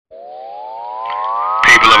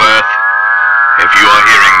you are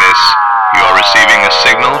hearing this, you are receiving a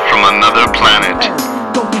signal from another planet.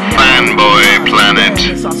 Fanboy Planet.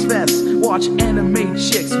 Watch anime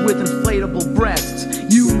chicks with inflatable breasts.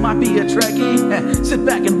 You might be a Trekkie. Sit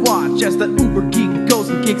back and watch as the uber geek goes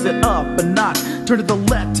and kicks it up a notch. Turn to the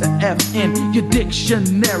letter F in your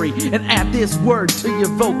dictionary and add this word to your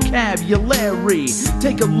vocabulary.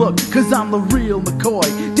 Take a look, cause I'm the real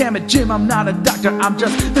McCoy. Damn it, Jim, I'm not a doctor, I'm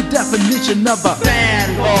just the definition of a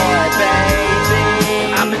fanboy, baby.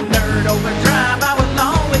 I'm in nerd overdrive, I will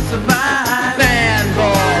always survive.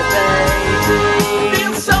 Fanboy, baby.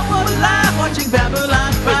 Feel so alive watching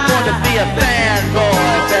Babylon 5. We're going to be a fanboy,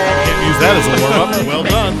 baby. Can't use that as a warm-up. Well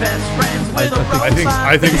done. Best friends with a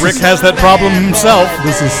I think Rick has that problem himself.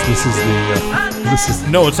 This is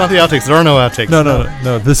No, it's not the outtakes. There are no outtakes.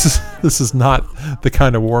 no. This is not the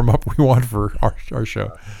kind of warm up we want for our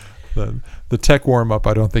show. The tech warm up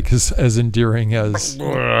I don't think is as endearing as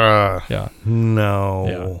yeah.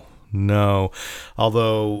 No.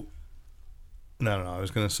 Although no. I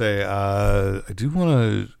was going to say I do want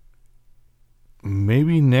to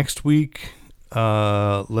maybe next week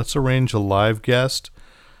let's arrange a live guest.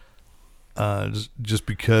 Just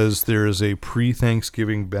because there is a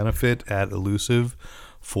pre-Thanksgiving benefit at Elusive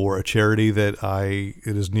for a charity that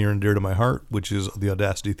it is near and dear to my heart, which is the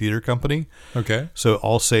Audacity Theater Company. Okay. So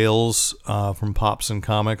all sales from Pops and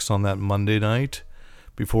Comics on that Monday night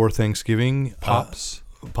before Thanksgiving. Pops?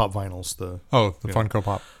 Pop vinyls. The Funko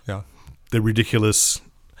Pop. Yeah. The ridiculous...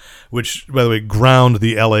 Which, by the way, ground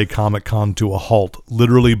the LA Comic Con to a halt.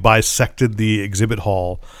 Literally bisected the exhibit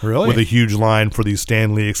hall with a huge line for the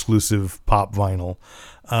Stan Lee exclusive pop vinyl.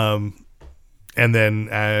 And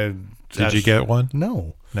then... Did you get one?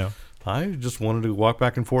 No. I just wanted to walk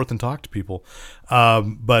back and forth and talk to people.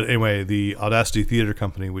 But anyway, the Audacity Theater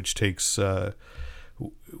Company, which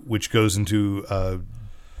goes into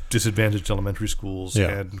disadvantaged elementary schools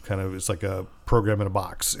and kind of it's like a program in a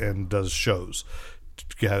box and does shows.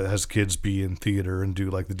 Has kids be in theater and do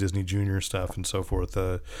like the Disney Junior stuff and so forth.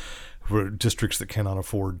 For districts that cannot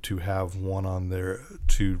afford to have one on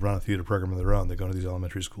to run a theater program of their own, they go to these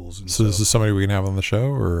elementary schools. And so this is somebody we can have on the show,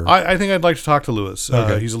 or I think I'd like to talk to Lewis.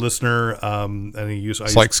 Okay. He's a listener, and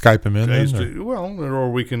Skype him in.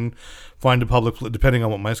 Or we can find a public, depending on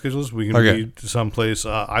what my schedule is. We can be someplace.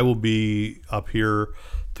 I will be up here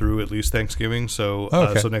through at least Thanksgiving, so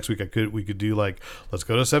next week we could do like let's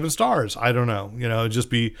go to 7 Stars. I don't know, just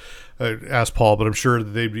be ask Paul, but I'm sure that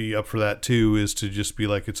they'd be up for that too. Is to just be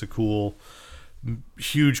like it's a cool,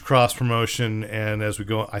 huge cross promotion, and as we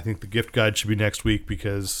go, I think the gift guide should be next week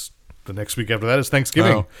because the next week after that is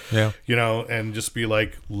Thanksgiving. And just be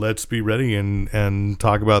like let's be ready and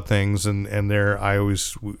talk about things, and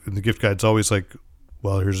the gift guide's always like,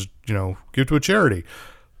 well, here's give to a charity.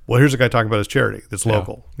 Well, here's a guy talking about his charity that's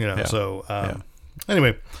local, So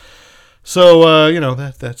anyway, so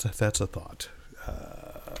that's a thought.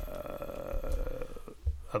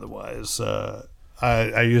 Otherwise,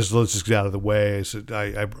 let's just get out of the way.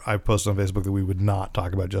 I posted on Facebook that we would not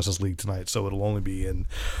talk about Justice League tonight, so it'll only be in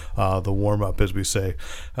the warm up, as we say.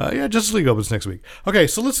 Justice League opens next week. Okay,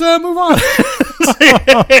 so let's move on.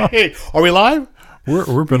 Are we live?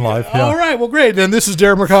 We've been live. Yeah. All right. Well, great. Then this is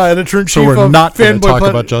Derek McKay, editor-in-chief of we're not going to Fanboy talk Planet.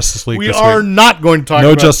 about Justice League. We are not going to talk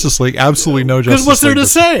about Justice League. Absolutely no Justice League. Because what's there to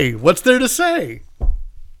say? What's there to say?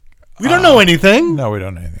 We don't know anything. No, we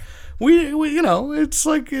don't know anything. We it's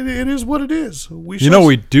like it is what it is. We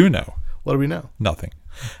do know. What do we know? Nothing.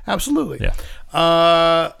 Absolutely. Yeah.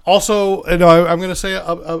 Also, I'm going to say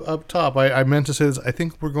up top. I meant to say this. I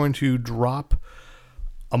think we're going to drop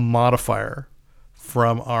a modifier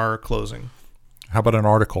from our closing. How about an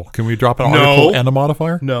article? Can we drop an article and a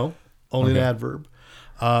modifier? No, only an adverb.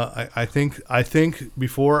 I think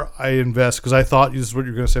before I invest, because I thought this is what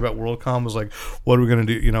you're going to say about WorldCom was like, what are we going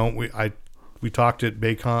to do? We talked at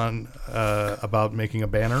Baycon about making a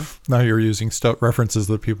banner. Now you're using references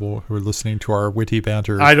that people who are listening to our witty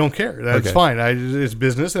banter. I don't care. That's fine. It's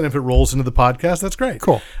business, and if it rolls into the podcast, that's great.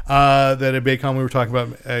 Cool. That at Baycon we were talking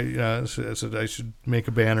about. I said I should make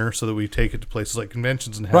a banner so that we take it to places like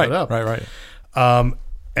conventions and have it up. Right. And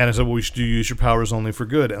I said, well, we should use your powers only for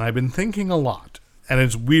good. And I've been thinking a lot. And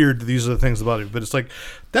it's weird, these are the things about it. But it's like,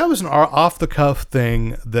 that was an off-the-cuff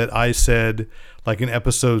thing that I said, like in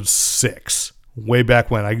episode 6, way back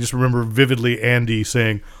when. I just remember vividly Andy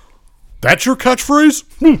saying, that's your catchphrase?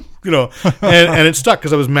 And it stuck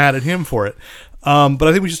because I was mad at him for it. But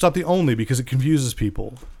I think we should stop the only because it confuses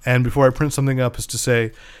people. And before I print something up is to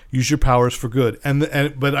say, use your powers for good.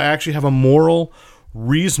 But I actually have a moral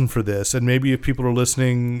reason for this, and maybe if people are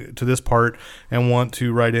listening to this part and want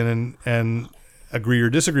to write in and agree or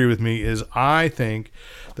disagree with me is I think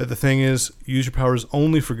that the thing is, use your powers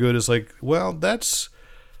only for good is like, well,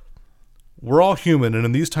 we're all human, and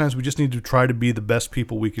in these times we just need to try to be the best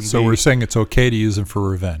people we can be. So we're saying it's okay to use them for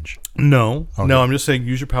revenge. No, I'm just saying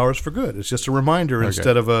use your powers for good. It's just a reminder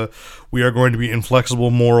instead of we are going to be inflexible,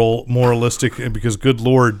 moralistic, because good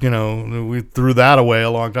Lord, we threw that away a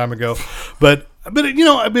long time ago. But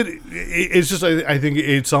it's just I think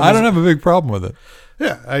it's almost, I don't have a big problem with it.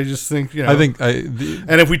 Yeah, I just think, I think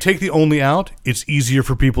and if we take the only out, it's easier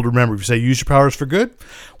for people to remember. If you say use your powers for good,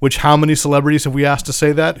 which how many celebrities have we asked to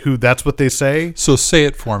say that? Who that's what they say? So say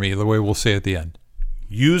it for me the way we'll say it at the end.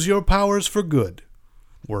 Use your powers for good.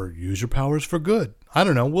 Or use your powers for good. I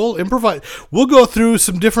don't know. We'll improvise. We'll go through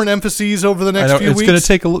some different emphases over the next few weeks. It's going to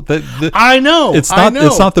take a look. I know. It's not.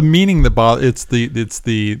 It's not the meaning that bothers. It's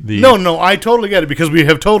the. No. I totally get it because we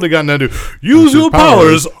have totally gotten into use your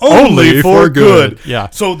powers only for good.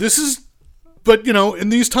 Yeah. So this is. But in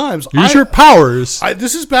these times, use your powers.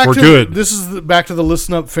 This is back for to good. This is back to the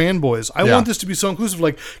listen up fanboys. I want this to be so inclusive.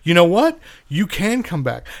 Like, you know what? You can come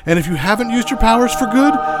back, and if you haven't used your powers for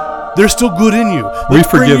good, there's still good in you. We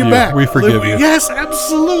forgive you. Back. We forgive you. Yes,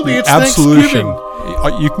 absolutely. It's absolution.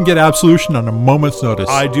 Thanksgiving. You can get absolution on a moment's notice.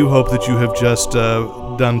 I do hope that you have just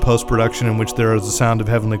done post-production in which there is the sound of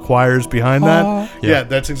heavenly choirs behind that. Yeah,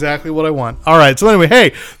 that's exactly what I want. All right, so anyway,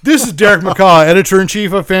 hey, this is Derek McCaw,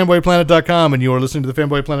 editor-in-chief of FanboyPlanet.com, and you are listening to the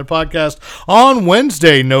Fanboy Planet podcast on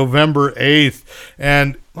Wednesday, November 8th.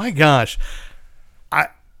 And my gosh,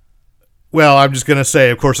 I'm just going to say,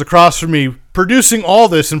 of course, across from me, producing all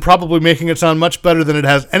this and probably making it sound much better than it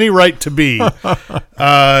has any right to be,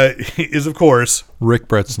 is, of course, Rick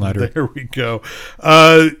Brett Snyder. There we go.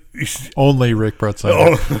 Only Rick Brett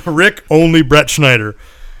Snyder. Rick, only Brett Schneider.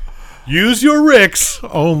 Use your Ricks.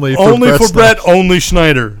 Only for Brett, only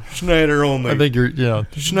Schneider. Schneider only. I think you're,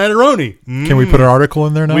 Schneider-only. Can we put an article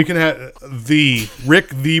in there now? We can have Rick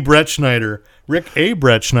the Brett Schneider. Rick A.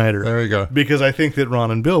 Brett Schneider. There we go. Because I think that Ron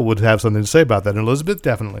and Bill would have something to say about that. And Elizabeth,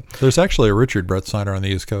 definitely. There's actually a Richard Brett Snyder on the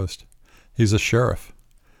East Coast. He's a sheriff.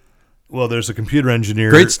 Well, there's a computer engineer.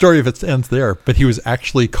 Great story if it ends there. But he was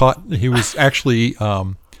actually caught. He was actually,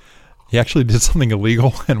 he actually did something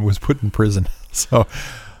illegal and was put in prison. So.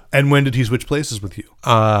 And when did he switch places with you?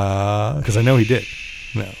 Because I know he did.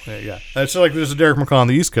 No, yeah. It's like there's a Derek McCaw on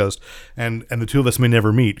the East Coast, and the two of us may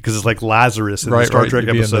never meet because it's like Lazarus in the Star Trek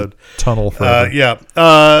episode. In the tunnel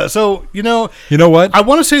forever. So you know what? I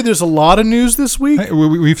want to say there's a lot of news this week.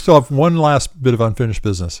 We still have one last bit of unfinished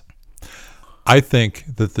business. I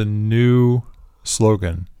think that the new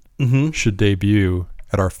slogan should debut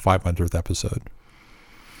at our 500th episode.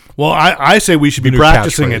 Well, I say we should be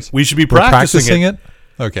practicing it. We should be practicing it.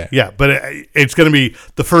 Okay. Yeah, but it's going to be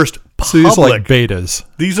the first public. So these are like betas.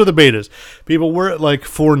 These are the betas. People, we're at like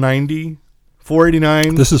 490,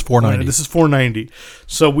 489. This is 490. This is 490.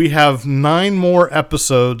 So we have 9 more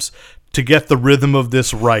episodes to get the rhythm of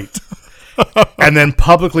this right. And then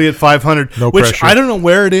publicly at 500. No which pressure. I don't know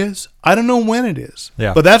where it is. I don't know when it is.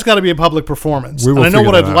 Yeah. But that's got to be a public performance. We will and I know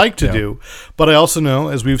what figure I'd that like out. to do. But I also know,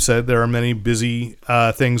 as we've said, there are many busy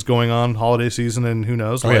things going on, holiday season, and who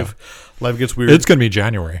knows, life gets weird. It's going to be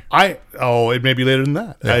January. It may be later than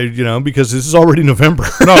that. Yeah. Because this is already November.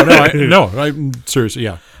 I'm seriously,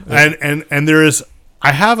 yeah. And there is,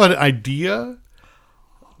 I have an idea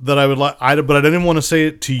that I would like, but I didn't want to say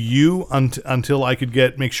it to you until I could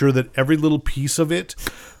make sure that every little piece of it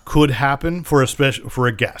could happen for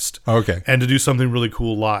a guest. Okay. And to do something really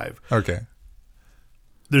cool live. Okay.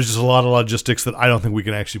 There's just a lot of logistics that I don't think we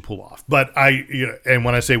can actually pull off. But and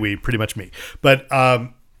when I say we, pretty much me. But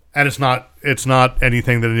and it's not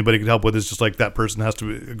anything that anybody can help with. It's just like that person has to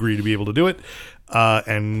agree to be able to do it,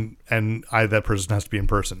 and that person has to be in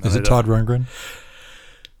person. Is it Todd Rundgren?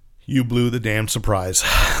 You blew the damn surprise.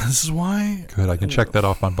 This is why. Good, I can check that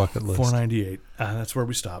off my bucket list. 498. That's where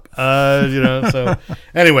we stop. So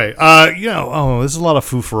anyway, this is a lot of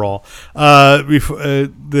foo for all. Of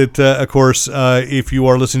course, if you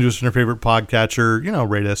are listening to us on your favorite podcatcher,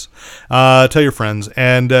 rate us, tell your friends,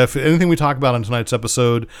 and if anything we talk about on tonight's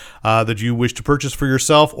episode that you wish to purchase for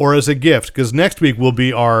yourself or as a gift, because next week will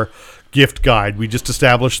be our gift guide. We just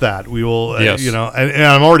established that. We will, yes. And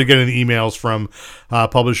I'm already getting the emails from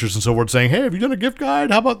publishers and so forth saying, hey, have you done a gift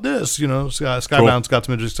guide? How about this? Skybound's got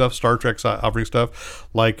some interesting stuff. Star Trek's offering stuff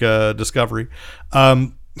like Discovery.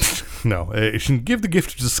 No, give the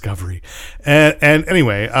gift of Discovery. And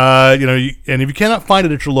anyway, and if you cannot find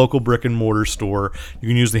it at your local brick and mortar store, you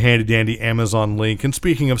can use the handy dandy Amazon link. And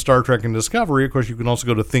speaking of Star Trek and Discovery, of course, you can also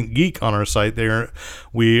go to Think Geek on our site.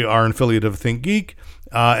 We are an affiliate of Think Geek.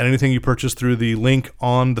 And anything you purchase through the link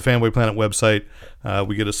on the Fanboy Planet website,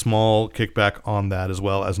 we get a small kickback on that as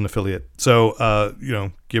well as an affiliate. So,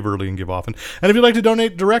 give early and give often. And if you'd like to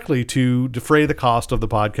donate directly to defray the cost of the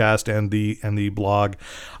podcast and the blog,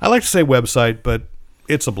 I like to say website, but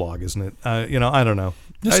it's a blog, isn't it? I don't know.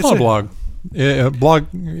 It's not a blog. Blog.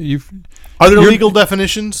 Are there legal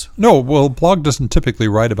definitions? No. Well, blog doesn't typically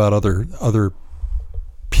write about other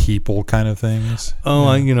people kind of things.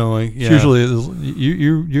 Oh, yeah. Usually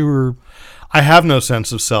you were. I have no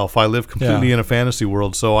sense of self. I live completely in a fantasy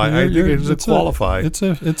world, so I think it's qualified.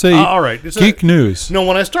 It's a all right. Geek News. No,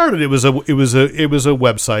 when I started, it was a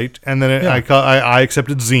website, and then I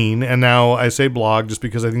accepted zine, and now I say blog just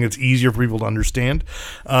because I think it's easier for people to understand.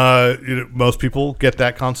 Most people get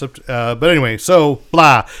that concept, but anyway. So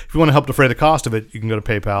blah. If you want to help defray the cost of it, you can go to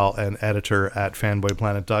PayPal and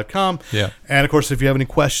editor@fanboyplanet.com. Yeah. And of course, if you have any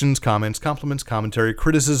questions, comments, compliments, commentary,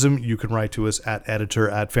 criticism, you can write to us at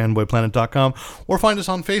editor@fanboyplanet.com. Or find us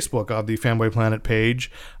on Facebook on the Fanboy Planet page,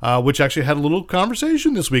 which actually had a little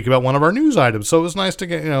conversation this week about one of our news items. So it was nice to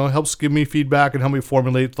get, helps give me feedback and help me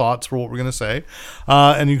formulate thoughts for what we're going to say.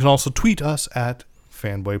 And you can also tweet us at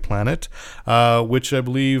Fanboy Planet, which I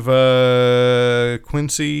believe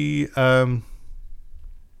Quincy. Why am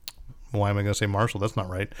I going to say Marshall? That's not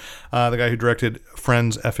right. The guy who directed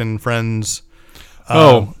Friends, Effin' Friends.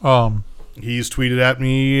 He's tweeted at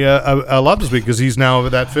me a lot this week because he's now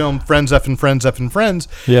that film Friends, Effin' Friends, Effin' Friends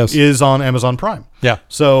is on Amazon Prime. Yeah.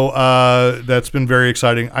 So that's been very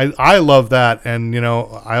exciting. I love that. And,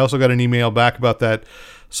 I also got an email back about that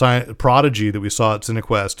Prodigy that we saw at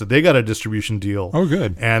CineQuest. They got a distribution deal. Oh,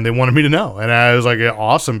 good. And they wanted me to know. And I was like, yeah,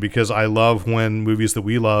 awesome, because I love when movies that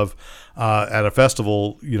we love at a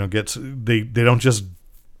festival, they don't just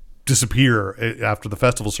disappear after the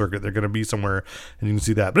festival circuit. They're going to be somewhere and you can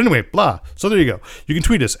see that. But anyway, blah. So there you go. You can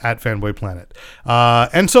tweet us at Fanboy Planet.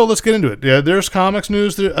 And so let's get into it. There's comics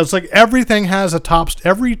news. It's like everything has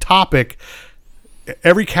every topic,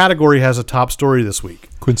 every category has a top story this week.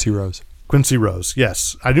 Quincy Rose,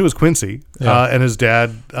 yes. I knew it was Quincy. Yeah. And his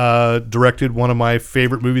dad directed one of my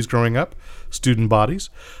favorite movies growing up, Student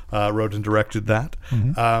Bodies. Wrote and directed that.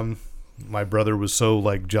 Mm-hmm. My brother was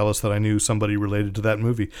so jealous that I knew somebody related to that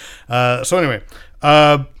movie. So anyway,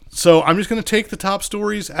 so I'm just going to take the top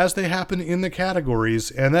stories as they happen in the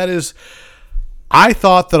categories, and that is, I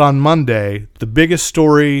thought that on Monday the biggest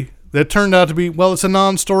story that turned out to be, well, it's a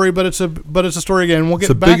non-story, but it's a story again. We'll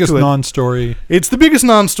get back to it. It's the biggest non-story. It's the biggest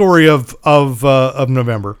non-story of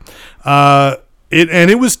November,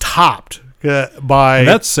 it was topped. And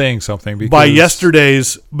that's saying something because by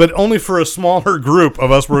yesterday's, but only for a smaller group of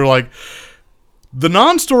us. We're like, the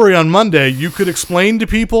non-story on Monday you could explain to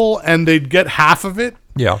people and they'd get half of it.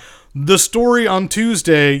 Yeah. The story on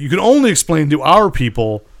Tuesday you could only explain to our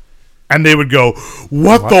people and they would go,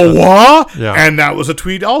 what the what? Yeah. And that was a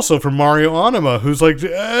tweet also from Mario Anima, who's like,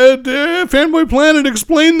 Fanboy Planet,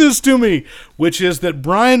 explain this to me, which is that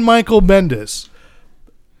Brian Michael Bendis,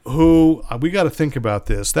 who, we got to think about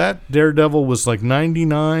this. That Daredevil was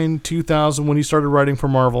 99, 2000 when he started writing for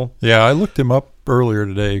Marvel. Yeah, I looked him up earlier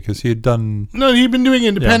today because he had done... No, he'd been doing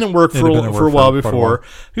independent work for a while before.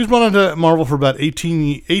 He was brought onto Marvel for about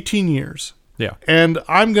 18 years. Yeah. And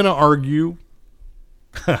I'm going to argue...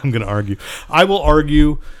 I will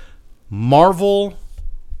argue Marvel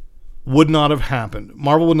would not have happened.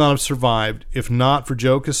 Marvel would not have survived if not for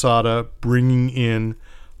Joe Quesada bringing in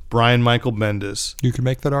Brian Michael Bendis. You could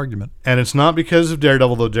make that argument. And it's not because of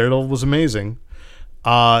Daredevil, though Daredevil was amazing.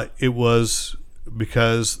 It was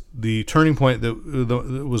because the turning point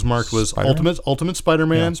that was marked was Ultimate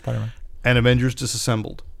Spider-Man, and Avengers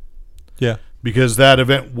Disassembled. Yeah. Because that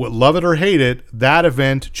event, love it or hate it, that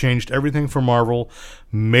event changed everything for Marvel,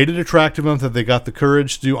 made it attractive enough that they got the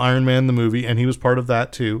courage to do Iron Man the movie, and he was part of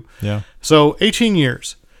that too. Yeah. So 18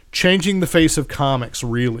 years, changing the face of comics,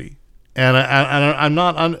 really. And I'm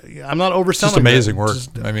not overselling. It's just amazing work.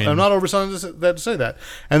 I'm not overselling that to say that.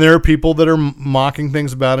 And there are people that are mocking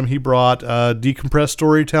things about him. He brought decompressed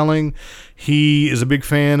storytelling. He is a big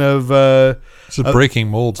fan of breaking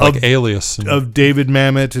molds like Alias of David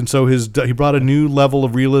Mamet, and so he brought a new level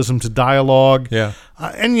of realism to dialogue. Yeah,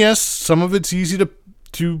 and yes, some of it's easy to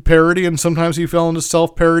parody, and sometimes he fell into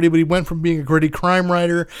self-parody, but he went from being a gritty crime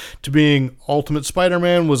writer to being Ultimate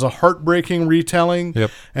Spider-Man, was a heartbreaking retelling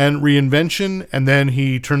and reinvention, and then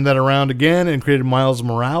he turned that around again and created Miles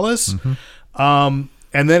Morales. Mm-hmm.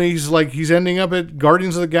 And then he's ending up at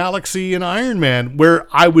Guardians of the Galaxy and Iron Man, where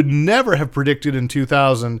I would never have predicted in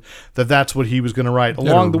 2000 that that's what he was going to write.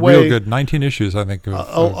 Along the way, real good 19 issues, I think.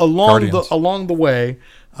 Along the way,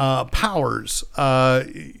 Powers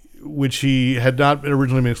which he had not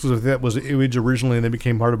originally been exclusive. That was Image originally, and they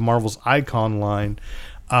became part of Marvel's Icon line.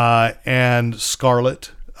 And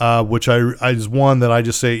Scarlet, which I is one that I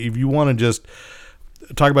just say, if you want to just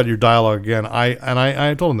talk about your dialogue again,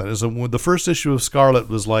 I told him that is the first issue of Scarlet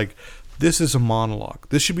was like, this is a monologue.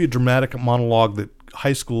 This should be a dramatic monologue that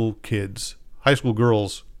high school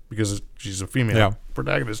girls, because she's a female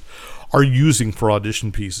protagonist, are using for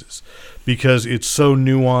audition pieces, because it's so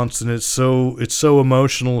nuanced and it's so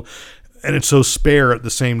emotional, and it's so spare at the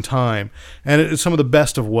same time, and it's some of the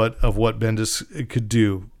best of what Bendis could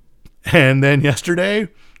do. And then yesterday,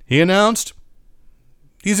 he announced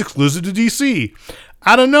he's exclusive to DC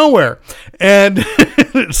out of nowhere, and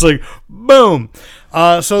it's like boom.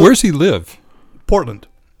 So where's he live? Portland.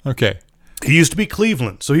 Okay. He used to be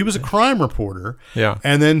Cleveland, so he was a crime reporter. Yeah.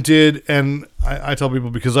 And then and I tell people,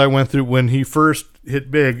 because I went through, when he first hit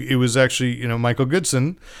big, it was actually, Michael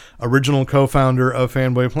Goodson, original co-founder of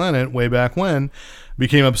Fanboy Planet way back when,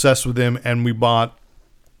 became obsessed with him, and we bought,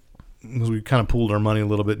 because we kind of pooled our money a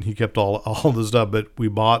little bit, and he kept all the stuff, but we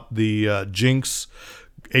bought the Jinx,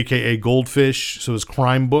 a.k.a. Goldfish, so his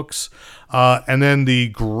crime books. And then the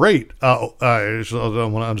great, I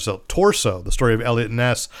don't want to undersell, Torso, the story of Elliot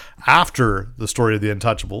Ness after the story of the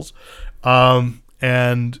Untouchables.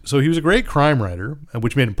 And so he was a great crime writer,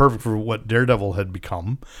 which made him perfect for what Daredevil had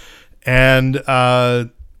become. And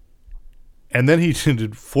then he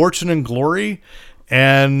did Fortune and Glory,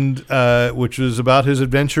 and which was about his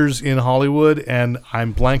adventures in Hollywood. And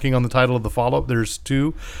I'm blanking on the title of the follow-up. There's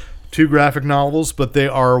two graphic novels, but they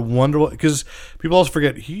are wonderful, because people also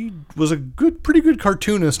forget he was a pretty good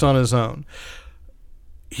cartoonist on his own.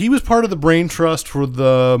 He was part of the brain trust for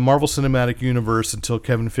the Marvel Cinematic Universe until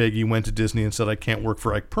Kevin Feige went to Disney and said, I can't work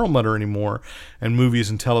for Ike Perlmutter anymore, and movies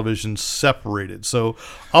and television separated. So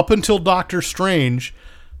up until Doctor Strange,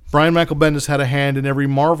 Brian Michael Bendis had a hand in every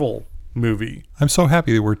Marvel movie. I'm so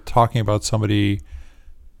happy that we're talking about somebody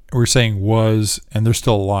we're saying was, and they're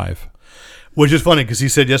still alive. Which is funny, because he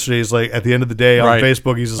said yesterday, he's like, at the end of the day on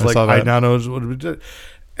Facebook, he's just I now know what we did.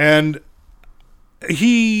 And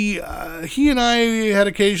he and I had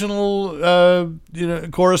occasional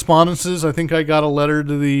correspondences. I think I got a letter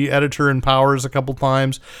to the editor in Powers a couple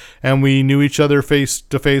times, and we knew each other face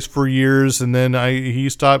to face for years. And then he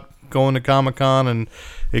stopped going to Comic-Con, and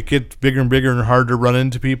it gets bigger and bigger and hard to run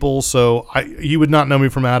into people. So he would not know me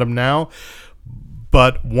from Adam now.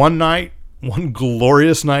 But one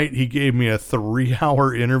glorious night, he gave me a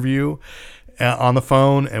 3-hour interview on the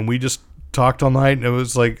phone, and we just talked all night. And it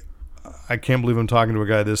was like, I can't believe I'm talking to a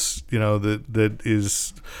guy this, that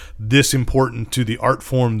is this important to the art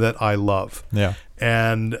form that I love. Yeah.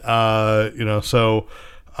 And so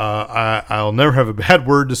I'll never have a bad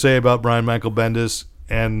word to say about Brian Michael Bendis.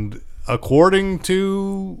 And according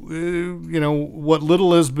to what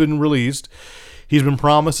little has been released, he's been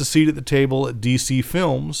promised a seat at the table at DC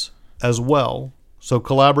Films as well. So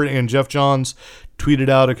collaborating, and Jeff Johns tweeted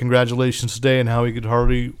out a congratulations today and how he could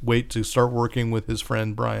hardly wait to start working with his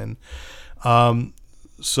friend Brian.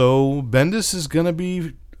 So Bendis is going to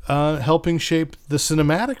be helping shape the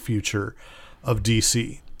cinematic future of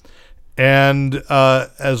DC. And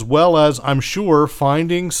as well as, I'm sure,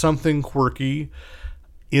 finding something quirky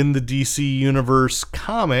in the DC Universe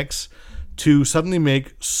comics to suddenly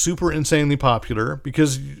make super insanely popular,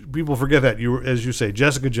 because people forget that, as you say,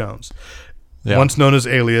 Jessica Jones, once known as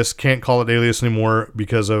Alias, can't call it Alias anymore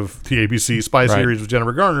because of the ABC spy series with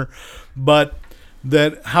Jennifer Garner, but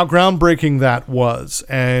that how groundbreaking that was.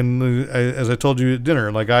 And as I told you at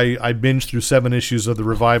dinner, like I binged through 7 issues of the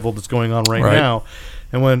revival that's going on right now,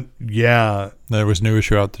 and went, there was a new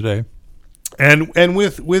issue out today. And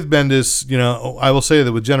with Bendis, I will say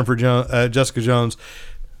that with Jessica Jones.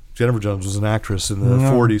 Jennifer Jones was an actress in the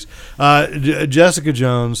 40s. Jessica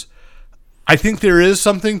Jones, I think there is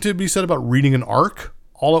something to be said about reading an arc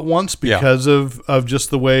all at once, because of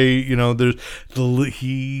just the way,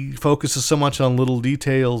 he focuses so much on little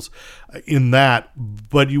details in that,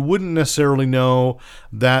 but you wouldn't necessarily know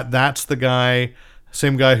that that's the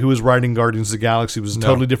same guy who was writing Guardians of the Galaxy. It was a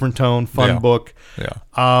totally different tone, fun book. Yeah.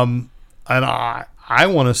 And I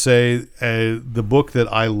want to say the book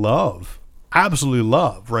that I absolutely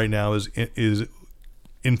love right now is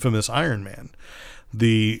Infamous Iron Man,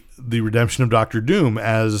 the redemption of Dr. Doom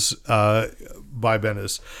as by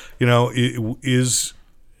Bendis. It is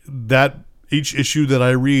that each issue that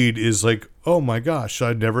I read is like, oh my gosh,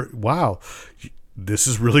 wow, this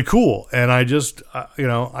is really cool. And I just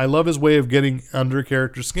I love his way of getting under a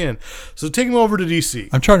character's skin. So take him over to DC.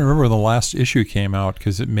 I'm trying to remember when the last issue came out,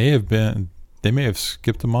 because they may have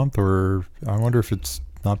skipped a month, or I wonder if it's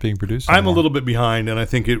not being produced anymore. I'm a little bit behind, and I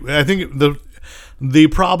think the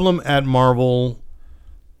problem at Marvel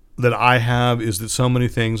that I have is that so many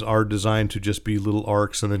things are designed to just be little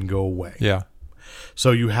arcs and then go away. Yeah.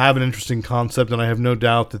 So you have an interesting concept, and I have no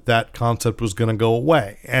doubt that concept was going to go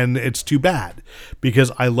away, and it's too bad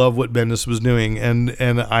because I love what Bendis was doing, and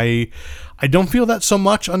I don't feel that so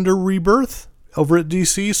much under Rebirth over at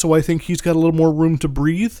DC. So I think he's got a little more room to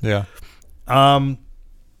breathe. Yeah.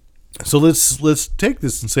 So let's take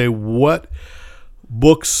this and say, what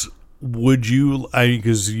books would you?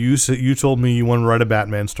 Because you told me you want to write a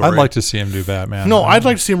Batman story. I'd like to see him do Batman. No, I'd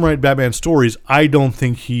like to see him write Batman stories. I don't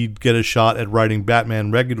think he'd get a shot at writing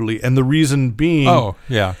Batman regularly, and the reason being,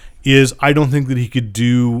 is I don't think that he could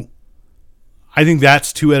do. I think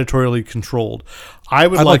that's too editorially controlled. I'd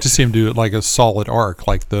like to see him do it like a solid arc,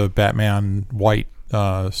 like the Batman White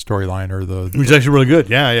storyline, or which is actually really good.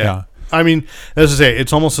 Yeah. I mean, as I say,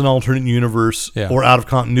 it's almost an alternate universe or out of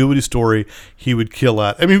continuity story he would kill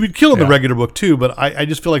at. I mean, we'd kill in the regular book too, but I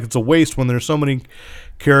just feel like it's a waste when there's so many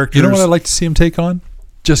characters. You know what I'd like to see him take on?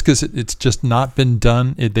 Just because it's just not been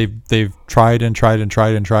done. They've tried and tried and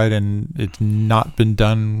tried and tried, and it's not been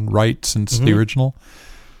done right since the original.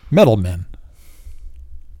 Metal Men.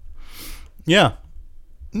 Yeah.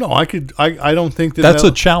 No, I don't think that's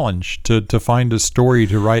a challenge to find a story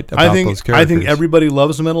to write about those characters. I think everybody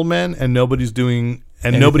loves Metal Men, and nobody's doing,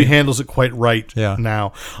 and nobody handles it quite right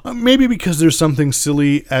now. Maybe because there's something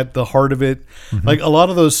silly at the heart of it. Like a lot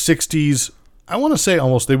of those 60s, I want to say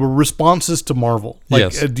almost, they were responses to Marvel.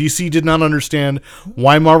 Like DC did not understand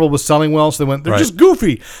why Marvel was selling well, so they went, they're just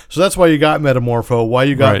goofy. So that's why you got Metamorpho, why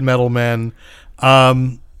you got Metal Men.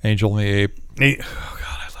 Angel and the Ape. Oh,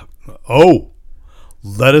 God, I love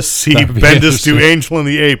let us see Bendis do Angel and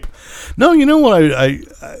the Ape. No, you know what? I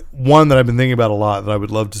one that I've been thinking about a lot that I would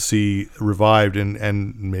love to see revived,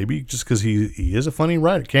 and maybe just because he is a funny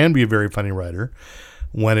writer, can be a very funny writer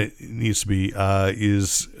when it needs to be.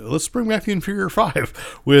 Is let's bring back the Inferior Five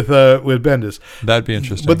with Bendis. That'd be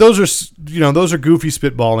interesting. But those are goofy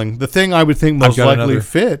spitballing. The thing I would think most likely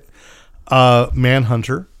fit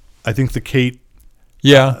Manhunter. I think the Kate.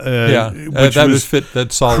 Which that was fit.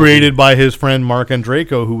 That's solid. Created by his friend Mark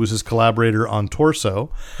Andreyko, who was his collaborator on Torso.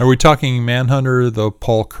 Are we talking Manhunter, the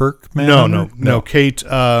Paul Kirk Manhunter? No. Kate.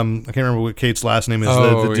 I can't remember what Kate's last name is.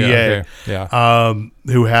 The DA. Okay.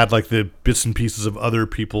 Who had like the bits and pieces of other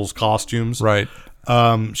people's costumes. Right.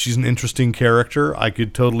 She's an interesting character. I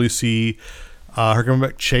could totally see her coming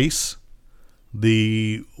back. Chase,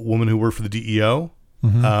 the woman who worked for the DEO.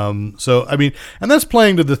 So I mean, and that's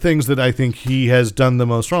playing to the things that I think he has done the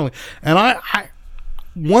most strongly. And I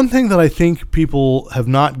one thing that I think people have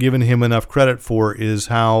not given him enough credit for is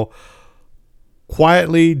how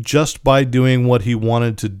quietly, just by doing what he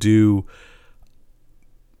wanted to do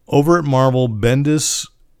over at Marvel, Bendis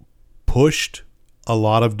pushed a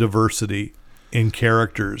lot of diversity in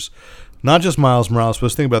characters. Not just Miles Morales,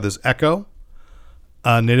 but think about this: Echo,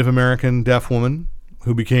 a Native American deaf woman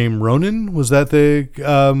who became Ronin. Was that the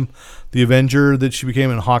Avenger that she became?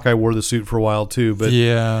 And Hawkeye wore the suit for a while too. But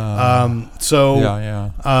I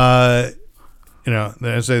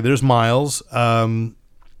say there's Miles, and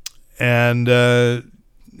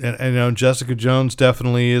Jessica Jones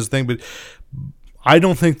definitely is a thing. But I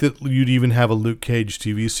don't think that you'd even have a Luke Cage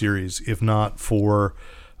TV series if not for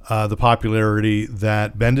the popularity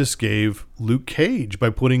that Bendis gave Luke Cage by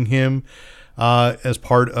putting him as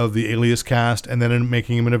part of the Alias cast, and then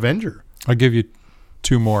making him an Avenger. I'll give you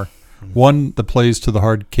two more. One that plays to the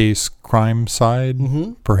hard case crime side,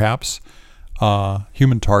 perhaps.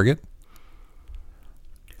 Human Target.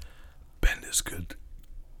 Bendis could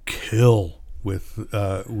kill with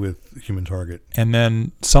Human Target. And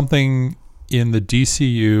then something in the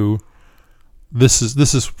DCU.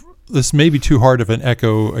 This may be too hard of an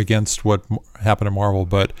echo against what happened in Marvel,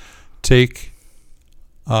 but take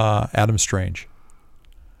Adam Strange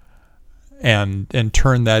and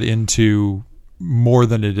turn that into more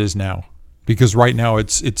than it is now, because right now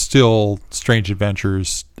it's still Strange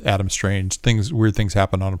Adventures, Adam Strange, weird things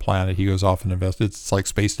happen on a planet, he goes off and invests. It's like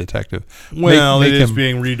Space Detective. Well, it is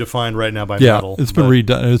being redefined right now by Metal. It's been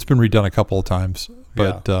redone a couple of times,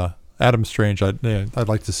 but Adam Strange, I'd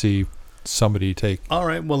like to see somebody take. All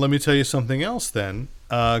right, well, let me tell you something else then,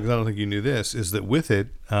 because I don't think you knew this, is that with it,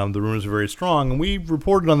 the rumors are very strong, and we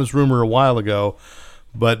reported on this rumor a while ago,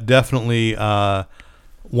 but definitely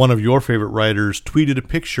one of your favorite writers tweeted a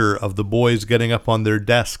picture of the boys getting up on their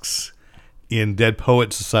desks in Dead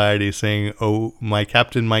Poet Society saying, "Oh, my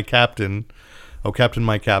captain, my captain. Oh, captain,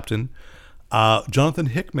 my captain." Jonathan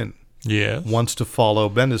Hickman wants to follow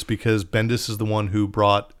Bendis because Bendis is the one who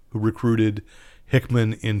recruited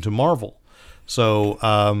Hickman into Marvel. So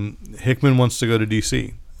Hickman wants to go to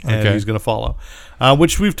DC. and he's going to follow,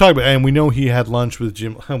 which we've talked about. And we know he had lunch with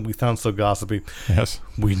Jim. We sound so gossipy. Yes.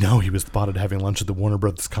 We know he was spotted having lunch at the Warner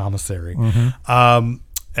Brothers commissary. Mm-hmm.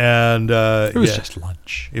 It was just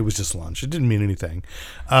lunch. It was just lunch. It didn't mean anything.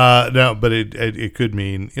 No, but it could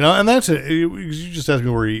mean, and that's it. You just asked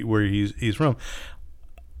me where he's from.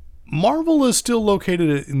 Marvel is still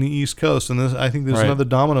located in the East Coast, and I think there's another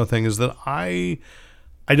domino thing is that I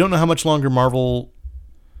don't know how much longer Marvel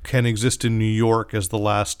can exist in New York as the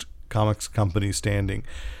last comics company standing.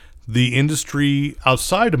 The industry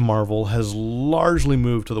outside of Marvel has largely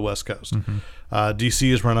moved to the West Coast. Mm-hmm. DC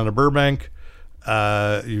is run out of Burbank.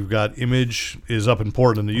 You've got Image is up in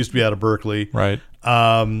Portland. It used to be out of Berkeley. Right.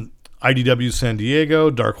 IDW San Diego.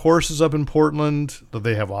 Dark Horse is up in Portland.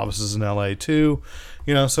 They have offices in LA too.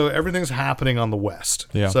 So everything's happening on the West.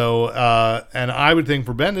 Yeah. So, and I would think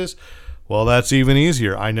for Bendis, well, that's even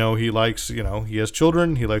easier. I know he likes, he has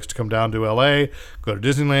children. He likes to come down to LA, go to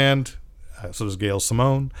Disneyland. So does Gail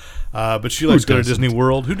Simone. But she likes to go to Disney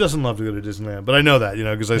World. Who doesn't love to go to Disneyland? But I know that,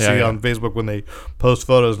 because I see on Facebook when they post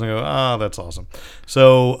photos and I go, that's awesome.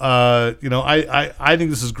 So, I think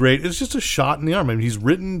this is great. It's just a shot in the arm. I mean, he's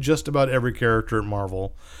written just about every character at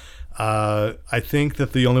Marvel. I think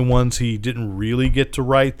that the only ones he didn't really get to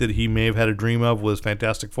write that he may have had a dream of was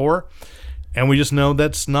Fantastic Four. And we just know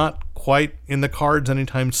that's not quite in the cards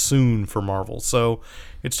anytime soon for Marvel. So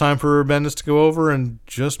it's time for Bendis to go over and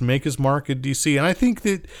just make his mark at DC. And I think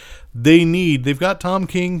that they've got Tom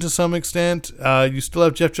King to some extent. You still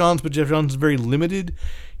have Jeff Johns, but Jeff Johns is very limited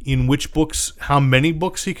in how many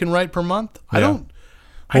books he can write per month. Yeah.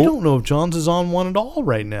 I don't know if Johns is on one at all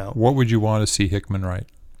right now. What would you want to see Hickman write?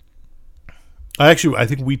 I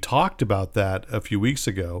think we talked about that a few weeks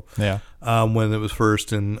ago. Yeah. When it was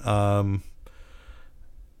first, and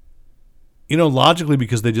logically,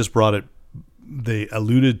 because they just brought it, they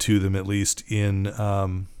alluded to them at least in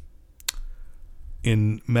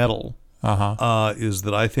Metal. Is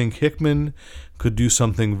that I think Hickman could do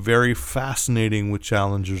something very fascinating with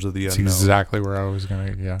Challengers of the Unknown. That's exactly where I was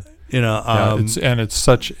going to. Yeah. It's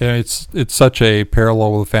such a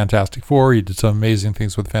parallel with Fantastic Four. He did some amazing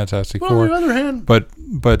things with Fantastic Four. On the other hand, but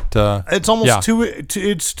it's almost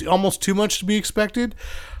too much to be expected.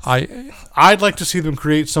 I'd like to see them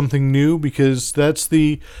create something new, because that's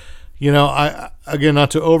the, again,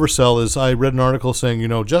 not to oversell, is I read an article saying,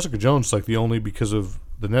 Jessica Jones, like the only, because of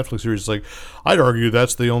the Netflix series, like I'd argue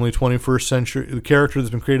that's the only 21st century, the character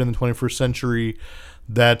that's been created in the 21st century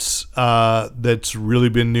that's really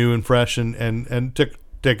been new and fresh and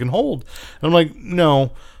taken hold. And I'm like,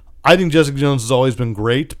 no, I think Jessica Jones has always been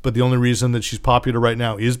great, but the only reason that she's popular right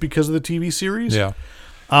now is because of the TV series. Yeah.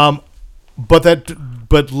 But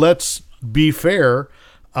let's be fair,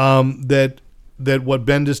 that what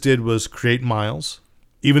Bendis did was create Miles.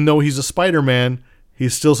 Even though he's a Spider-Man,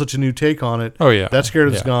 he's still such a new take on it. Oh yeah. That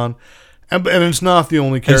character's gone. And it's not the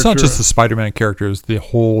only character. It's not just the Spider-Man characters, the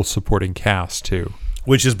whole supporting cast too.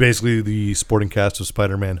 Which is basically the supporting cast of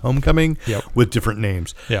Spider-Man: Homecoming, with different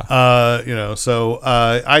names. Yeah. I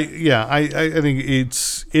think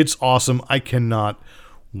it's awesome. I cannot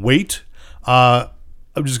wait. I'm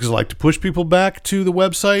just because I like to push people back to the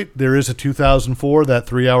website. There is a 2004, that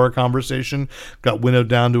 3-hour conversation got winnowed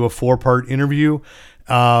down to a 4-part interview.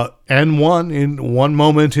 And one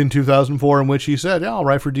moment in 2004 in which he said, "Yeah, I'll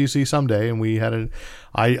write for DC someday." And we had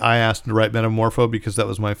I asked him to write Metamorpho because that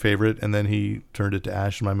was my favorite, and then he turned it to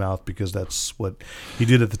ash in my mouth because that's what he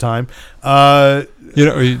did at the time.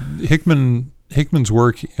 Hickman's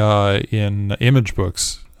work in Image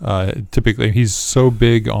books, typically he's so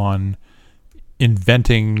big on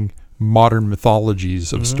inventing modern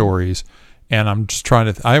mythologies of stories, and I'm just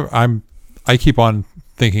trying to. I keep on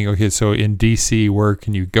thinking, okay, so in DC, where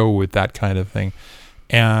can you go with that kind of thing?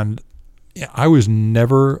 And I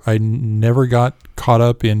never got caught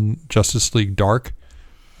up in Justice League Dark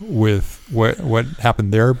with what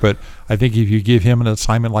happened there. But I think if you give him an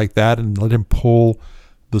assignment like that and let him pull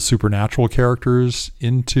the supernatural characters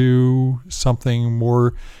into something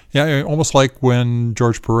more, almost like when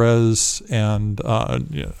George Perez and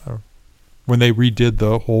when they redid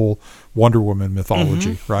the whole Wonder Woman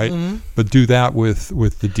mythology, right? Mm-hmm. But do that with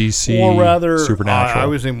the DC or rather, supernatural. I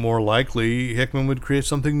would think more likely Hickman would create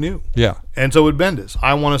something new. Yeah. And so would Bendis.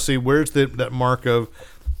 I want to see where's that mark of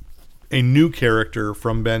a new character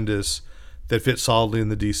from Bendis that fits solidly in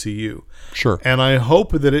the DCU. Sure. And I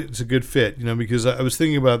hope that it's a good fit, because I was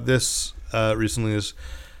thinking about this recently, is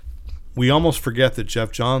we almost forget that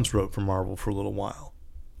Jeff Johns wrote for Marvel for a little while.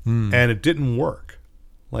 And it didn't work.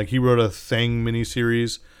 Like, he wrote a Thing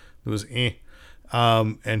miniseries that was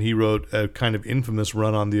And he wrote a kind of infamous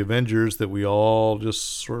run on the Avengers that we all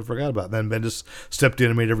just sort of forgot about. Then Bendis stepped in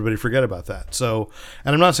and made everybody forget about that. So,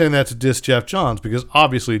 and I'm not saying that to diss Jeff Johns, because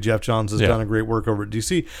obviously Jeff Johns has done a great work over at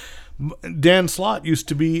DC. Dan Slott used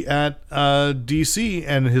to be at DC,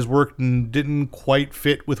 and his work didn't quite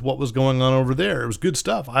fit with what was going on over there. It was good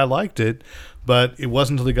stuff. I liked it, but it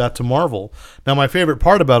wasn't until he got to Marvel. Now, my favorite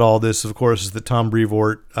part about all this, of course, is that Tom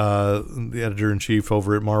Brevoort, the editor-in-chief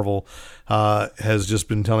over at Marvel, has just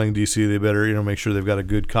been telling DC they better, make sure they've got a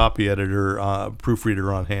good copy editor,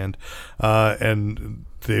 proofreader on hand. And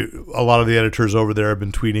a lot of the editors over there have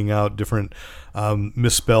been tweeting out different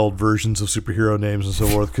misspelled versions of superhero names and so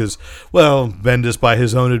forth because, well, Bendis, by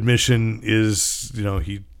his own admission, is,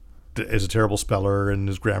 he is a terrible speller and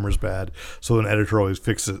his grammar's bad, so an editor always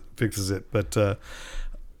fixes it. But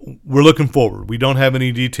we're looking forward. We don't have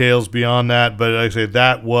any details beyond that, but like I say,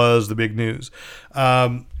 that was the big news.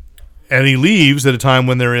 And he leaves at a time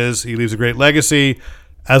when he leaves a great legacy,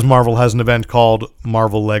 as Marvel has an event called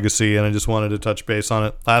Marvel Legacy, and I just wanted to touch base on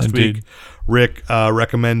it. Last week, Rick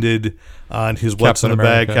recommended on his What's in the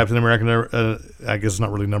Bag, Captain America, I guess it's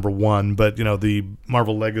not really number one, but, the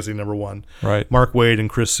Marvel Legacy number one. Right. Mark Waid and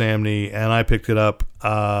Chris Samney, and I picked it up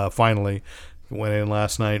finally. Went in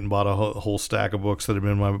last night and bought a whole stack of books that had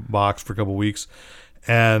been in my box for a couple weeks,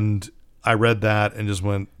 and I read that and just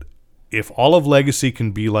went, if all of Legacy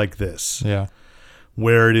can be like this,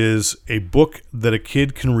 where it is a book that a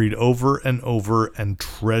kid can read over and over and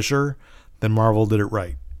treasure, then Marvel did it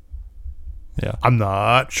right. Yeah. I'm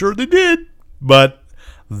not sure they did, but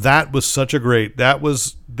that was such a great, that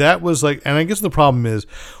was like, and I guess the problem is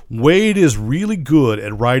Waid is really good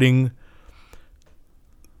at writing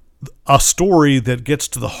a story that gets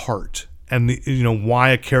to the heart and why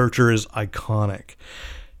a character is iconic.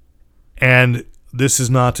 And this is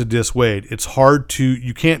not to diss Waid. It's hard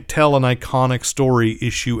you can't tell an iconic story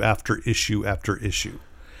issue after issue after issue.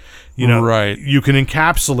 Right. You can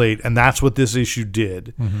encapsulate, and that's what this issue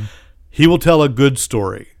did. Mm-hmm. He will tell a good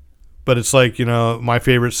story, but it's like, my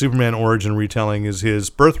favorite Superman origin retelling is his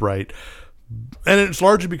Birthright, and it's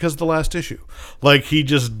largely because of the last issue. Like, he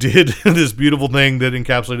just did this beautiful thing that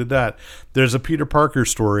encapsulated that. There's a Peter Parker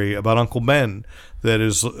story about Uncle Ben that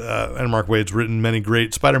is, and Mark Waid's written many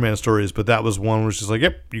great Spider-Man stories, but that was one which is like,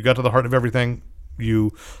 yep, you got to the heart of everything.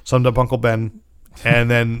 You summed up Uncle Ben,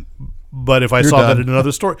 and then, but if I saw that in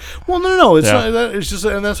another story, well, no, it's not that. It's just,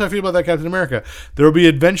 and that's how I feel about that Captain America. There will be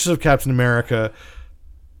adventures of Captain America,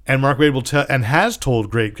 and Mark Waid will tell, and has told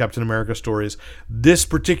great Captain America stories. This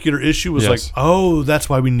particular issue was like, oh, that's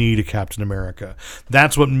why we need a Captain America.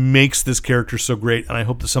 That's what makes this character so great, and I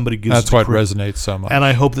hope that somebody gives that's why it resonates so much. And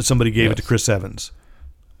I hope that somebody gave it to Chris Evans.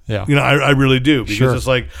 Yeah. I really do, because it's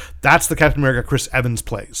like, that's the Captain America Chris Evans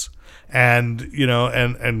plays. And,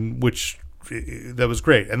 and which, that was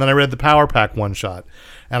great. And then I read the Power Pack one-shot,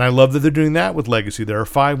 and I love that they're doing that with Legacy. There are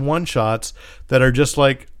 5 one-shots that are just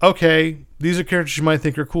like, okay, these are characters you might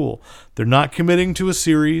think are cool. They're not committing to a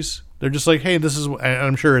series. They're just like, hey, this is, and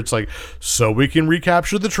I'm sure it's like, so we can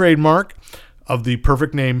recapture the trademark of the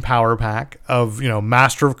perfect name Power Pack, of,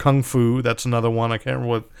 Master of Kung Fu. That's another one. I can't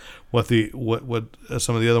remember what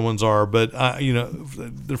some of the other ones are, but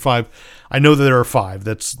there are 5. I know that there are 5.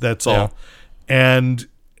 That's all. And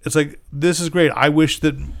it's like, this is great. I wish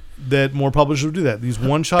that more publishers would do that. These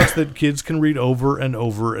one shots that kids can read over and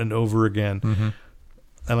over and over again. Mm-hmm.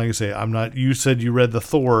 And like I say, you said you read the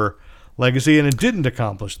Thor Legacy, and it didn't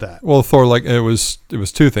accomplish that. Well, Thor, like, it was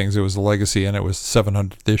 2 things. It was the Legacy, and it was the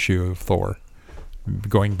 700th issue of Thor,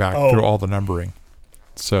 going back through all the numbering.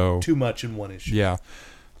 So too much in one issue. Yeah.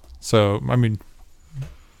 So I mean,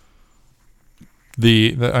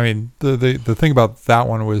 the thing about that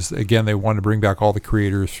one was, again, they wanted to bring back all the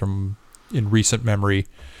creators from in recent memory,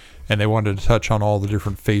 and they wanted to touch on all the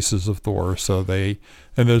different faces of Thor. So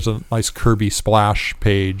and there's a nice Kirby splash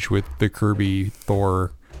page with the Kirby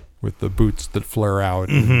Thor with the boots that flare out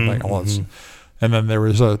and like all that. And then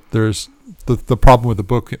there's the problem with the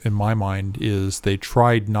book in my mind is they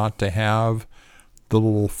tried not to have the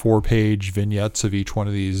little 4-page vignettes of each one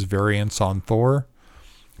of these variants on Thor,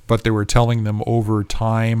 but they were telling them over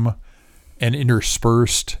time and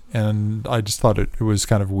interspersed, and I just thought it was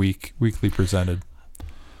kind of weakly presented.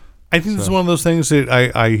 I think this is one of those things that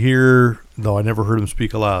I hear, though I never heard him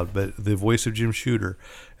speak aloud, but the voice of Jim Shooter,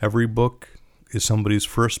 every book is somebody's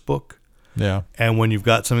first book. Yeah. And when you've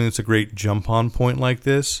got something that's a great jump-on point like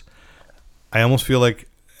this, I almost feel like,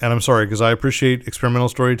 and I'm sorry, because I appreciate experimental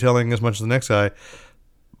storytelling as much as the next guy,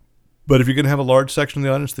 but if you're going to have a large section of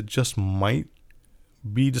the audience that just might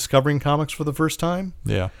be discovering comics for the first time,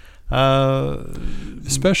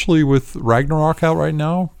 Especially with Ragnarok out right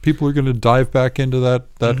now, people are going to dive back into that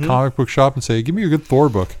comic book shop and say, "Give me a good Thor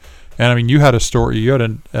book." And I mean, you had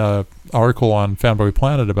an article on Fanboy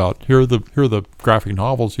Planet about here are the graphic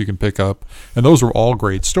novels you can pick up, and those are all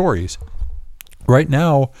great stories. Right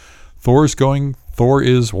now, Thor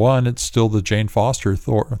is one. It's still the Jane Foster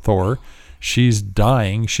Thor. She's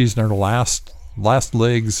dying. She's in her last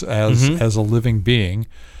legs as a living being.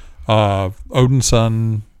 Odin's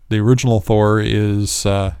son, the original Thor, is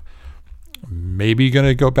maybe going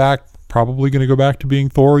to go back. Probably going to go back to being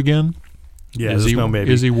Thor again. Yeah, there's no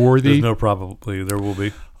maybe. Is he worthy? There's no probably. There will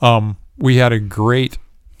be. We had a great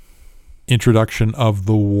introduction of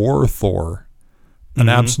the War Thor. An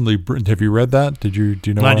absolutely. Have you read that? Do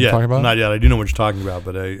you know what I'm talking about? Not yet. I do know what you're talking about,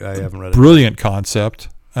 but I haven't read it. Brilliant concept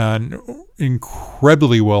and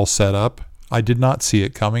incredibly well set up. I did not see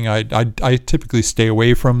it coming. I typically stay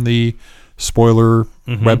away from the spoiler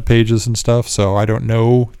web pages and stuff, so I don't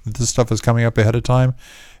know that this stuff is coming up ahead of time,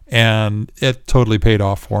 and it totally paid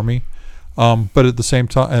off for me. But at the same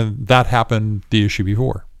time, and that happened the issue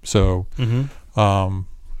before. So,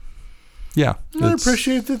 yeah. I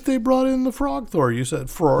appreciate that they brought in the Frog Thor. You said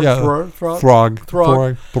Frog,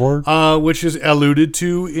 which is alluded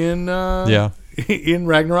to in in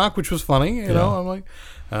Ragnarok, which was funny. You know, I'm like,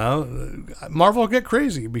 Marvel get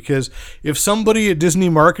crazy, because if somebody at Disney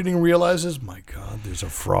marketing realizes, my God, there's a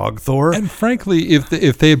Frog Thor, and frankly, if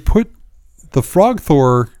they had put the Frog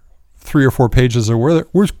Thor 3 or 4 pages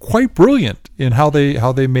were quite brilliant in how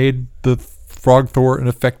they made the Frog Thor an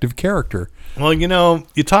effective character. Well, you know,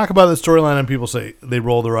 you talk about the storyline and people say, they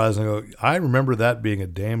roll their eyes and go, I remember that being a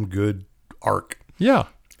damn good arc. Yeah.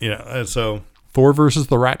 You know, and so Thor versus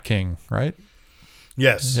the Rat King, right?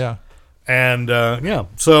 Yes. Yeah. And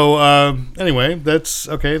so anyway, that's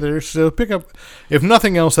okay. There's pick up, if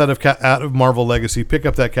nothing else out of Marvel Legacy, pick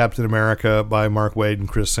up that Captain America by Mark Waid and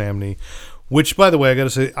Chris Samney, which, by the way, I got to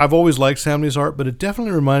say, I've always liked Samney's art, but it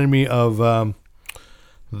definitely reminded me of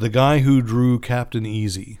the guy who drew Captain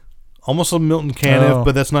Easy. Almost a Milton Caniff,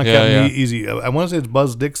 but that's not Captain Easy. I want to say it's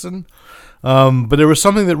Buzz Dixon. But there was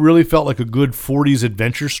something that really felt like a good 40s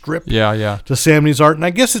adventure strip to Samney's art. And I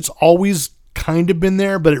guess it's always kind of been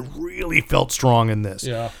there, but it really felt strong in this.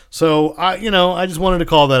 Yeah. So, I just wanted to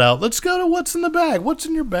call that out. Let's go to what's in the bag. What's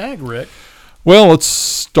in your bag, Rick? Well, let's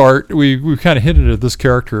start. We kind of hinted at this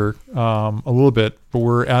character a little bit, but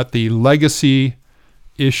we're at the Legacy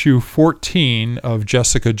issue 14 of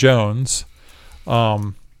Jessica Jones.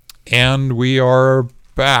 And we are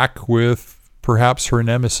back with perhaps her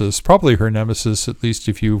nemesis, probably her nemesis, at least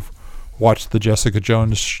if you've watched the Jessica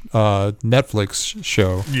Jones Netflix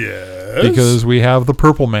show. Yes. Because we have the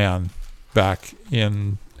Purple Man back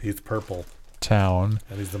in He's purple. Town.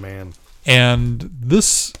 And he's the man. And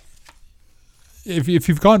this, if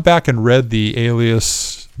you've gone back and read the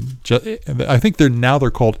Alias, I think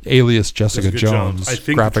they're called Alias Jessica Jones I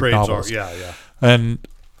think graphic the trades novels. are. Yeah. And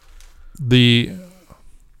the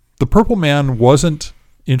Purple Man wasn't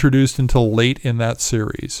introduced until late in that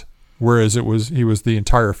series, whereas he was the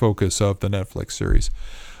entire focus of the Netflix series.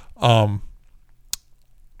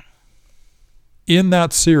 In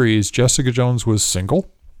that series, Jessica Jones was single,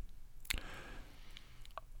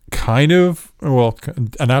 kind of,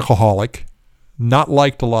 an alcoholic, not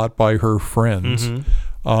liked a lot by her friends.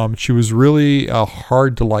 She was really a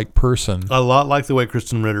hard-to-like person. A lot like the way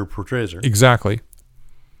Kristen Ritter portrays her. Exactly.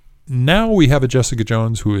 Now we have a Jessica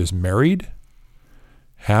Jones who is married,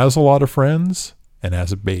 has a lot of friends, and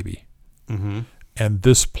has a baby. And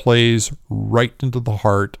this plays right into the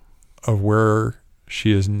heart of where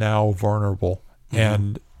she is now vulnerable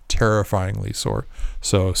and terrifyingly sore.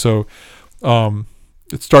 So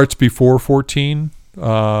it starts before 14.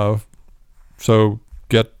 So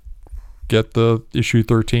get the issue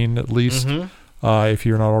 13 at least if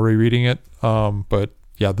you're not already reading it. But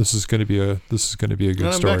yeah, this is going to be a good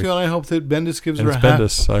story. And I hope that Bendis gives her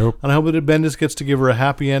Bendis. I hope that Bendis gets to give her a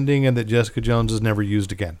happy ending, and that Jessica Jones is never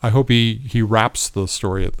used again. I hope he wraps the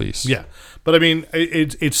story at least. Yeah, but I mean,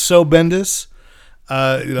 it's so Bendis.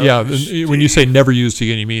 When you say never used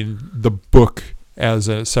again, you mean the book as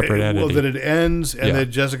a separate entity. Well, that it ends and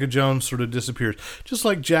that Jessica Jones sort of disappears, just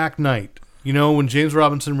like Jack Knight. You know, when James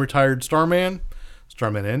Robinson retired Starman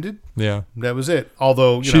ended. Yeah, that was it.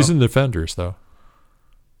 Although she's in Defenders though.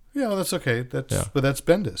 Yeah, well, that's okay. But that's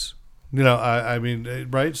Bendis. I mean,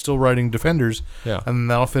 right? Still writing Defenders. Yeah. And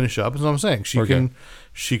that'll finish up. That's what I'm saying.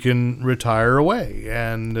 She can retire away.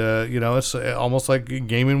 And, it's almost like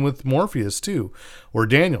gaming with Morpheus, too. Or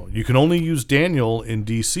Daniel. You can only use Daniel in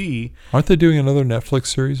DC. Aren't they doing another Netflix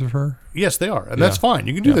series of her? Yes, they are. And that's fine.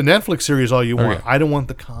 You can do the Netflix series all you want. I don't want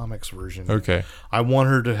the comics version. Okay. I want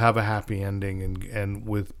her to have a happy ending. And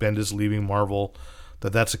with Bendis leaving Marvel,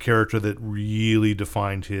 that's a character that really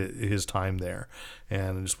defined his time there.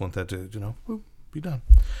 And I just want that to, be done.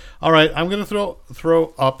 All right, I'm going to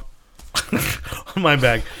throw up my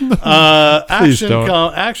bag.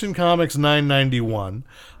 Action Comics 991,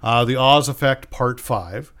 The Oz Effect Part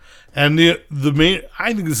 5. And the main,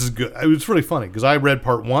 I think this is good. It's really funny because I read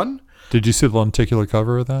Part 1. Did you see the lenticular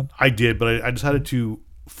cover of that? I did, but I decided to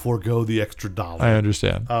forego the extra $1. I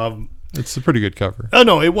understand. It's a pretty good cover. Oh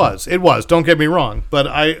no, it was. Don't get me wrong,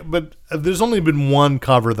 but there's only been one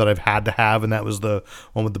cover that I've had to have, and that was the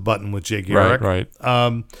one with the button with Jay Garrick. Right.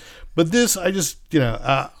 But this, I just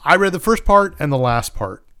I read the first part and the last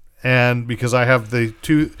part, and because I have the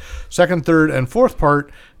second, third, and fourth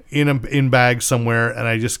part in bags somewhere, and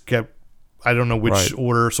I just kept, I don't know which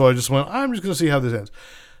order, so I just went, I'm just going to see how this ends.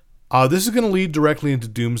 This is going to lead directly into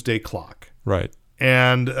Doomsday Clock. Right.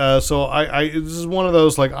 And so this is one of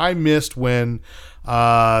those, like, I missed when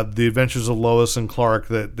the Adventures of Lois and Clark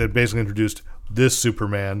that basically introduced this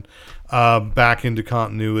Superman back into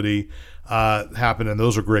continuity happened, and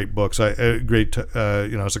those are great books. It's a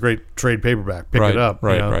great trade paperback. Pick it up.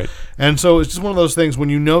 Right. And so it's just one of those things when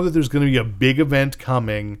you know that there's going to be a big event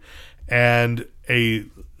coming and a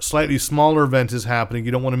slightly smaller event is happening,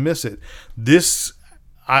 you don't want to miss it. This,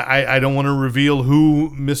 I don't want to reveal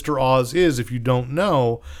who Mr. Oz is if you don't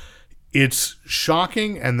know. It's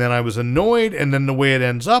shocking, and then I was annoyed, and then the way it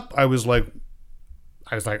ends up, I was like,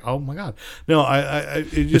 oh my god! No,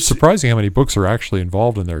 it's surprising how many books are actually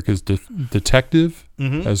involved in there, because Detective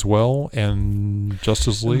as well, and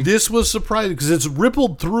Justice League. This was surprising because it's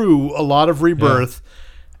rippled through a lot of Rebirth,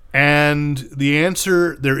 and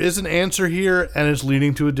there is an answer here, and it's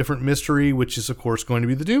leading to a different mystery, which is of course going to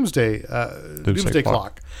be the Doomsday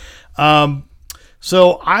Clock.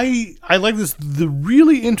 So I like this. The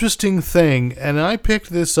really interesting thing, and I picked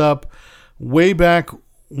this up way back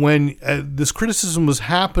when this criticism was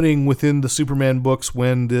happening within the Superman books,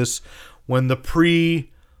 when the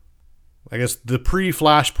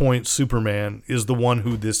pre-Flashpoint Superman is the one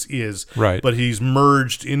who this is, right? But he's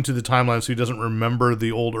merged into the timeline, so he doesn't remember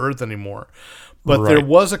the old Earth anymore. But there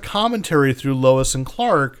was a commentary through Lois and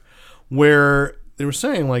Clark where they were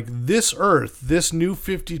saying, like, this Earth, this new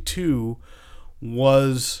 52,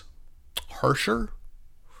 was harsher,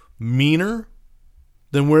 meaner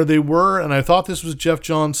than where they were. And I thought this was Jeff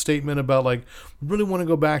Johns' statement about, like, we really want to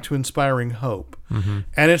go back to inspiring hope. Mm-hmm.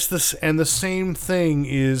 And it's this, and the same thing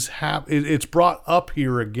is it's brought up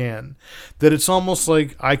here again, that it's almost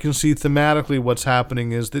like I can see thematically what's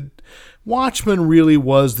happening is that Watchmen really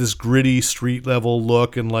was this gritty street level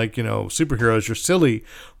look, and, like, superheroes, you're silly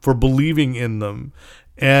for believing in them.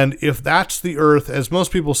 And if that's the Earth, as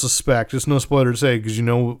most people suspect, it's no spoiler to say, because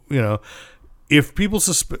if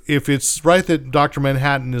if it's right that Dr.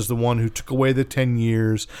 Manhattan is the one who took away the 10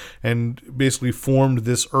 years and basically formed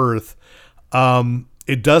this Earth,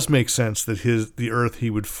 it does make sense that the Earth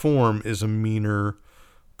he would form is a meaner,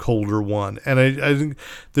 colder one. And I think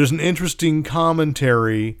there's an interesting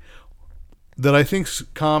commentary that I think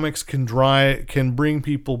comics can bring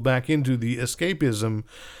people back into the escapism.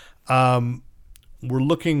 We're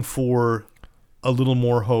looking for a little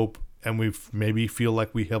more hope, and we maybe feel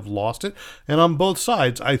like we have lost it. And on both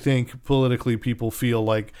sides, I think politically people feel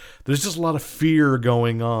like there's just a lot of fear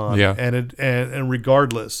going on, and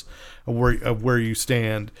regardless of where you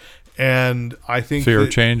stand. And I think fear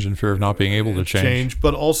of change and fear of not being able to change,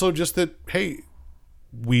 but also just that, hey,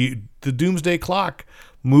 the Doomsday Clock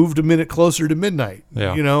moved a minute closer to midnight,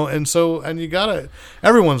 and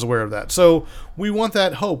everyone's aware of that. So we want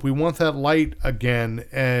that hope. We want that light again,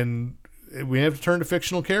 and we have to turn to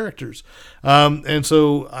fictional characters. And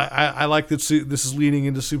so I like that this is leading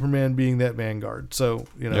into Superman being that vanguard. So,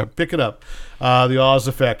 pick it up. The Oz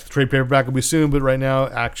Effect. The trade paperback will be soon, but right now,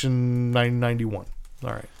 Action 991.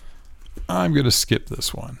 All right. I'm going to skip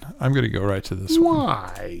this one. I'm going to go right to this one.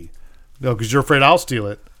 Why? No, because you're afraid I'll steal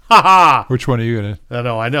it. Ha ha! Which one are you going to?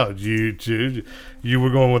 No, I know. You were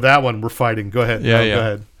going with that one. We're fighting. Go ahead. Yeah. Go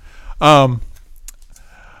ahead.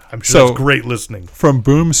 I'm sure that's great listening. From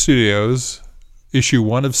Boom Studios, issue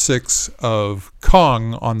 1 of 6 of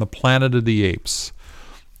Kong on the Planet of the Apes.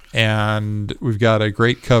 And we've got a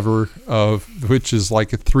great cover which is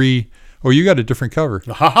like a 3. Oh, you got a different cover.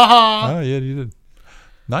 Ha ha ha! Oh, yeah, you did.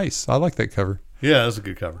 Nice. I like that cover. Yeah, that's a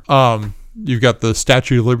good cover. You've got the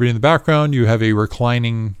Statue of Liberty in the background. You have a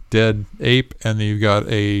reclining dead ape, and then you've got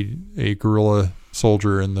a gorilla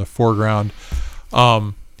soldier in the foreground.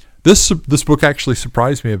 This book actually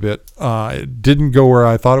surprised me a bit. It didn't go where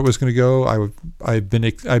I thought it was going to go. I've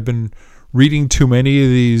been reading too many of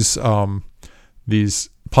these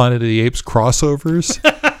Planet of the Apes crossovers.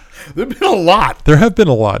 There've been a lot. There have been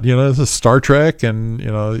a lot. You know, this is Star Trek, and you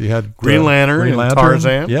know, you had Green Lantern, and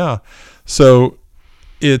Tarzan. Yeah, so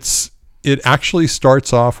it actually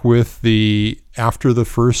starts off with after the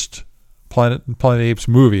first Planet of the Apes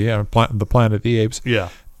movie, the Planet of the Apes. Yeah,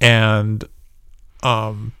 and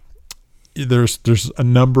there's a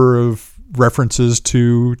number of references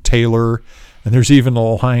to Taylor, and there's even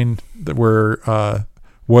a line where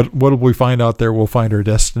what will we find out there? We'll find our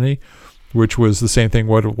destiny, which was the same thing.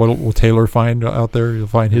 What will Taylor find out there? He'll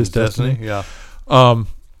find his destiny. Yeah.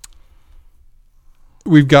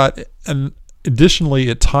 We've got additionally,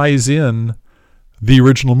 it ties in the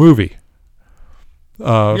original movie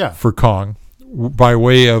for Kong by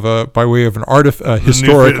way of an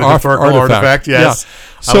historic artifact. Yes,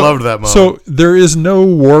 yeah. So, I loved that moment. So there is no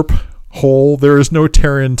warp hole. There is no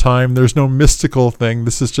tear in time. There's no mystical thing.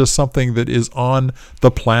 This is just something that is on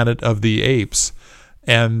the Planet of the Apes,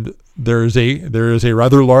 and there is a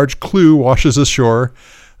rather large clue washes ashore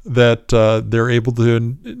that they're able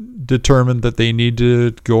to determine that they need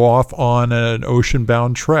to go off on an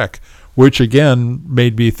ocean-bound trek, which again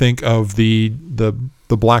made me think of the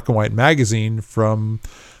black and white magazine from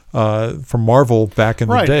Marvel back in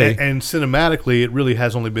the day. And cinematically, it really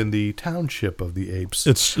has only been the township of the apes.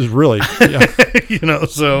 It's really, yeah.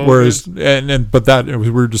 So whereas but that we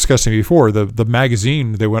were discussing before, the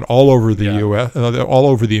magazine, they went all over the U.S., all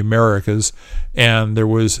over the Americas, and there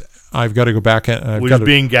was. I've got to go back and which is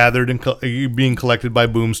being gathered and being collected by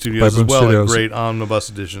Boom Studios as well, in great omnibus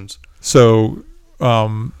editions. So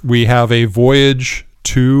we have a voyage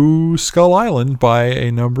to Skull Island by a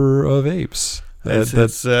number of apes.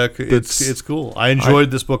 It's cool. I enjoyed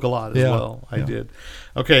this book a lot as well. I did.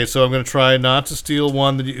 Okay, so I'm going to try not to steal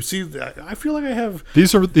one that you see. I feel like I have.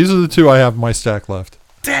 These are the two I have in my stack left.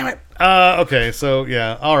 Damn it. Okay, so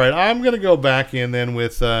yeah. All right, I'm going to go back in then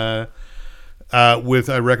with I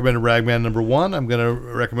recommended Ragman number 1. I'm going to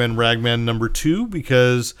recommend Ragman number 2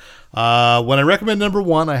 because when I recommend number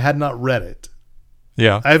 1, I had not read it.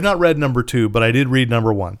 Yeah. I have not read number 2, but I did read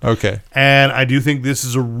number 1. Okay. And I do think this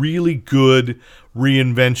is a really good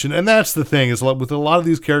reinvention. And that's the thing, is with a lot of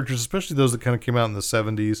these characters, especially those that kind of came out in the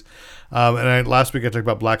 70s. Last week I talked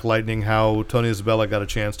about Black Lightning, how Tony Isabella got a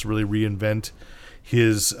chance to really reinvent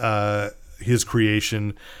his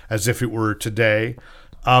creation as if it were today.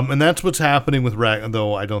 And that's what's happening with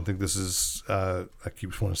though I don't think this is, I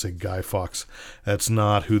keep wanting to say Guy Fawkes. That's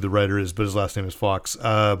not who the writer is, but his last name is Fawkes.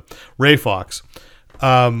 Ray Fawkes.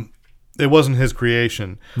 It wasn't his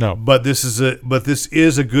creation. No. But this is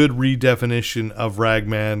a good redefinition of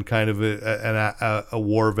Ragman, kind of a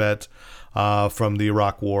war vet from the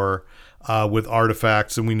Iraq War. With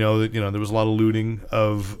artifacts, and we know that there was a lot of looting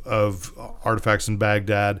of artifacts in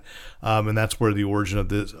Baghdad, and that's where the origin of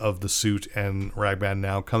the suit and Ragman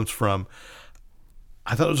now comes from.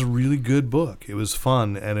 I thought it was a really good book. It was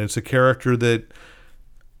fun, and it's a character that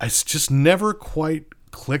it's just never quite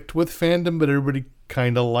clicked with fandom, but everybody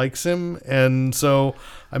kind of likes him, and so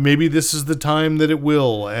maybe this is the time that it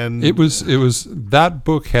will. And it was that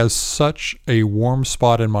book has such a warm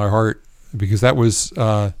spot in my heart. Because that was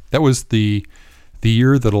the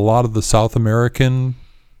year that a lot of the South American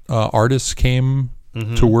artists came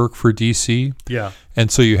to work for DC. Yeah, and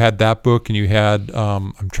so you had that book, and you had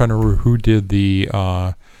I'm trying to remember who did the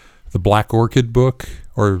Black Orchid book,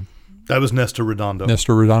 or that was Nestor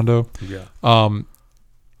Redondo. Yeah. And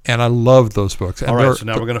I loved those books. All right, so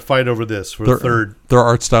now we're going to fight over this for the third. Their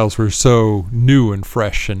art styles were so new and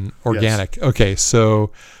fresh and organic. Yes. Okay,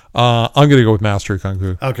 so. I'm going to go with Master of Kung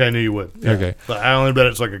Fu. Okay, I knew you would. Yeah. Okay. But I only bet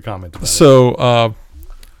it's like a comment about it.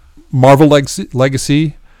 Marvel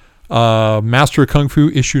Legacy, Master of Kung Fu,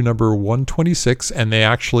 issue number 126, and they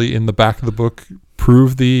actually, in the back of the book,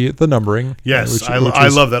 prove the numbering. Yes, I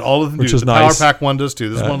love that. All of them do. The nice. Power Pack one does too.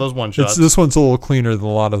 This is one of those one-shots. This one's a little cleaner than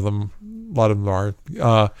a lot of them are.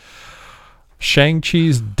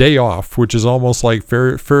 Shang-Chi's Day Off, which is almost like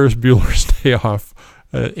Ferris Bueller's Day Off,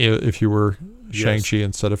 if you were... Shang-Chi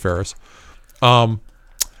instead of Ferris.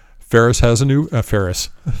 Ferris has a new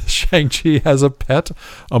Shang-Chi has a pet,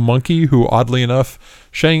 a monkey who, oddly enough,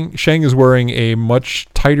 Shang is wearing a much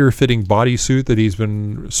tighter fitting bodysuit that he's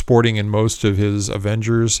been sporting in most of his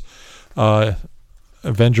Avengers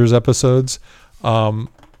episodes.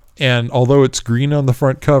 And although it's green on the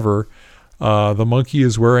front cover, The monkey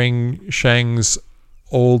is wearing Shang's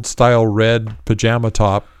old style red pajama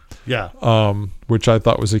top. Yeah. Which I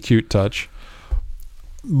thought was a cute touch.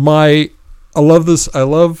 I love this. I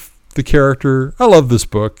love the character. I love this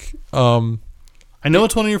book. I know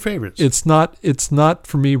it's one of your favorites. It's not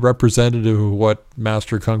for me representative of what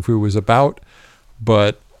Master Kung Fu was about,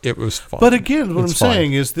 but it was fun. But again, what I'm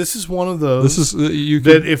saying is this is one of those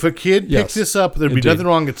that if a kid picked this up, there'd be nothing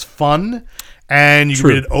wrong. It's fun. And you can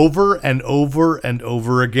read it over and over and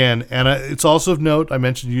over again. And it's also of note, I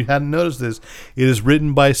mentioned you hadn't noticed this, it is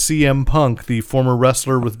written by CM Punk, the former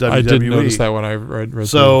wrestler with WWE. I didn't notice that when I read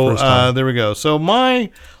so, the first time. There we go. So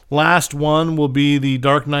my last one will be the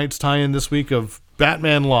Dark Knights tie-in this week of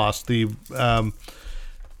Batman Lost. An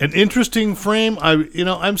interesting frame.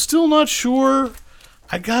 I'm still not sure.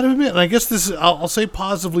 I got to admit, and I guess this is, I'll say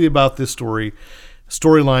positively about this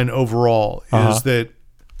storyline overall, is that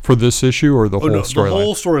for this issue or the whole storyline? The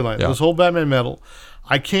whole storyline. Yeah. This whole Batman metal.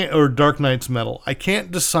 Or Dark Knight's metal. I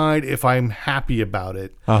can't decide if I'm happy about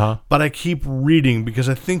it, but I keep reading because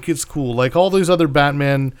I think it's cool. Like all these other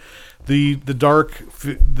Batman, the dark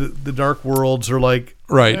worlds are like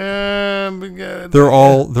right. They're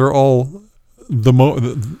all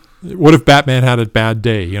what if Batman had a bad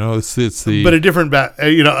day? It's the but a different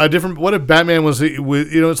what if Batman was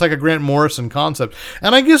it's like a Grant Morrison concept,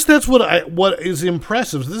 and I guess that's what is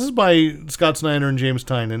impressive. This is by Scott Snyder and James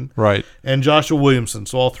Tynion, right, and Joshua Williamson.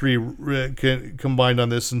 So all three combined on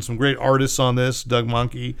this, and some great artists on this: Doug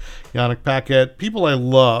Monkey, Yannick Paquette, people I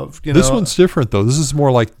love. This one's different though. This is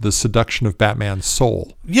more like the seduction of Batman's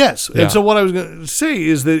soul. Yes, yeah. And so what I was going to say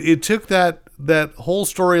is that it took that whole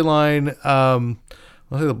storyline.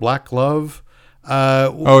 I'll say the Black Glove.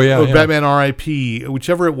 Or Batman R.I.P.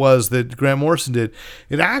 Whichever it was that Grant Morrison did,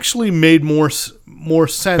 it actually made more sense.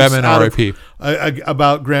 Batman R.I.P.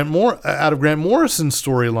 About out of Grant Morrison's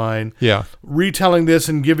storyline. Yeah, retelling this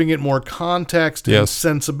and giving it more context and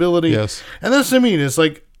sensibility. Yes, and that's what I mean. It's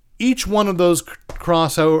like each one of those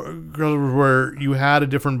crossovers where you had a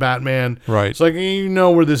different Batman. Right. It's like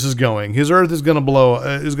where this is going. His Earth is going to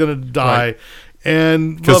is going to die. Right.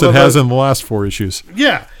 And because it has in the last 4 issues.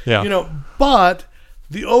 Yeah. But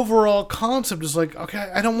the overall concept is like,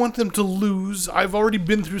 okay, I don't want them to lose. I've already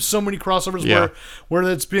been through so many crossovers where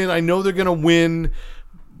that's been, I know they're going to win.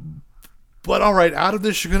 But all right, out of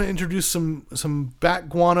this, you're going to introduce some Bat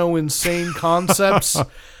Guano insane concepts.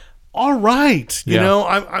 All right.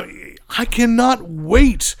 I cannot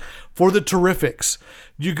wait for the Terrifics.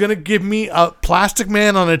 You're going to give me a Plastic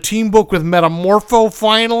Man on a team book with Metamorpho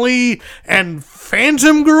finally and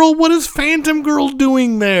Phantom Girl? What is Phantom Girl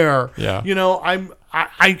doing there? Yeah.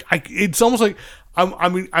 It's almost like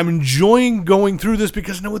I'm enjoying going through this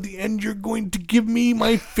because I know at the end you're going to give me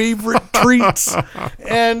my favorite treats.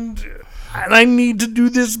 And I need to do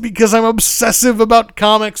this because I'm obsessive about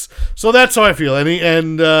comics. So that's how I feel.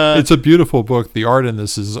 And it's a beautiful book. The art in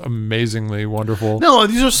this is amazingly wonderful. No,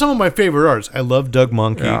 these are some of my favorite artists. I love Doug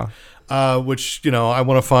Monkey, which, I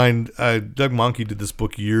want to find. Doug Monkey did this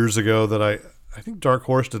book years ago that I think Dark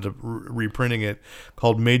Horse did reprinting it,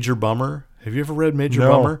 called Major Bummer. Have you ever read Major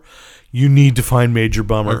Bummer? You need to find Major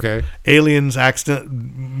Bummer. Okay. Aliens as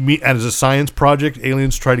a science project,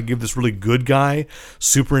 aliens try to give this really good guy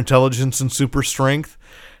super intelligence and super strength,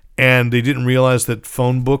 and they didn't realize that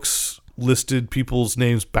phone books listed people's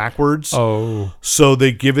names backwards. Oh. So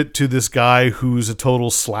they give it to this guy who's a total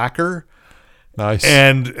slacker. Nice.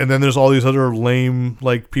 And then there's all these other lame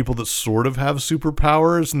people that sort of have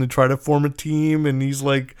superpowers, and they try to form a team, and he's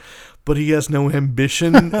like, but he has no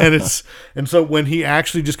ambition. and so when he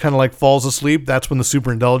actually just kind of falls asleep, that's when the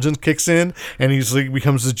super intelligence kicks in, and he's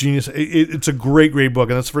becomes this genius. It's a great book,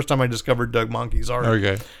 and that's the first time I discovered Doug Monkey's art.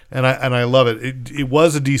 Okay. And I love it. It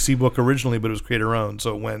was a DC book originally, but it was creator owned,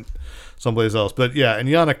 so it went someplace else. But yeah, and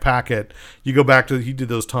Yannick Paquette, you go back to, he did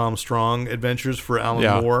those Tom Strong adventures for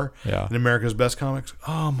Alan Moore in America's Best Comics.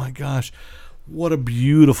 Oh my gosh, what a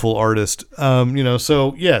beautiful artist.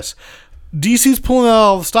 So yes, DC's pulling out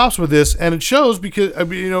all the stops with this, and it shows because,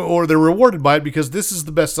 or they're rewarded by it because this is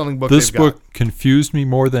the best-selling book this they've got. This book confused me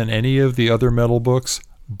more than any of the other metal books,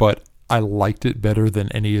 but I liked it better than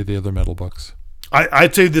any of the other metal books.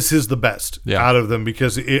 I'd say this is the best out of them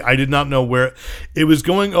because I did not know where it was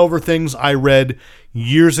going over things I read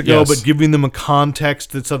years ago, but giving them a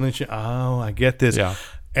context that suddenly, I get this. Yeah.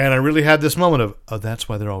 And I really had this moment of, that's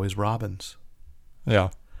why they're always Robins. Yeah.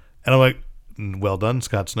 And I'm like, well done,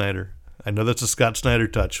 Scott Snyder. I know that's a Scott Snyder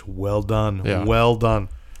touch. Well done. Yeah. Well done.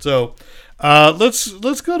 So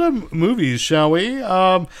let's go to movies, shall we?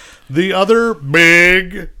 The other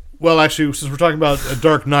big... Well, actually, since we're talking about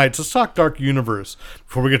Dark Knights, let's talk Dark Universe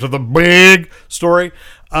before we get to the big story.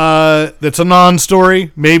 That's a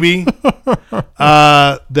non-story, maybe.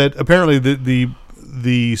 That apparently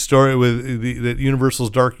the story with that Universal's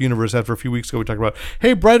Dark Universe, after a few weeks ago we talked about,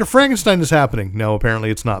 hey, Bride of Frankenstein is happening. No, apparently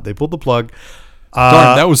it's not. They pulled the plug.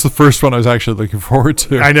 Darn, that was the first one I was actually looking forward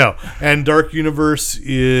to. I know. And Dark Universe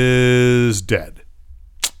is dead.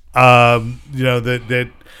 That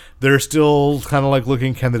they're still kind of like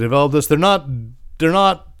looking, can they develop this? They're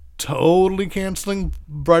not totally canceling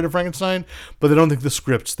Bride of Frankenstein, but they don't think the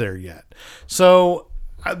script's there yet. So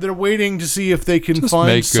they're waiting to see if they can Just find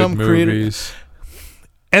make some good creative movies.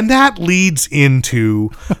 And that leads into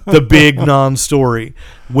the big non-story,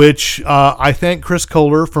 which I thank Chris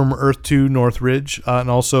Kohler from Earth 2 Northridge and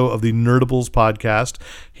also of the Nerdables podcast.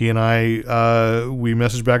 He and I, we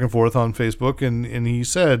messaged back and forth on Facebook, and he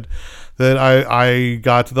said that I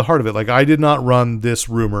got to the heart of it. Like, I did not run this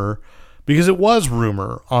rumor because it was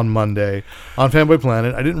rumor on Monday on Fanboy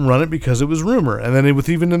Planet. I didn't run it because it was rumor. And then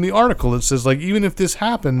even in the article, it says, like, even if this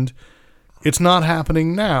happened, it's not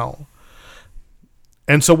happening now.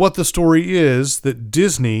 And so what the story is that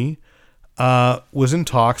Disney was in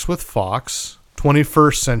talks with Fox,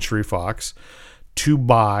 21st Century Fox, to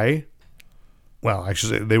buy, well,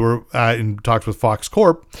 actually they were in talks with Fox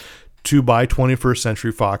Corp to buy 21st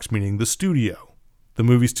Century Fox, meaning the studio, the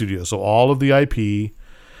movie studio. So all of the IP,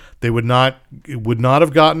 it would not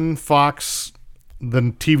have gotten Fox, the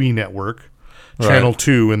TV network, Channel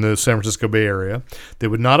 2 in the San Francisco Bay Area. They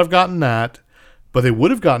would not have gotten that. But they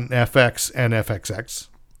would have gotten FX and FXX,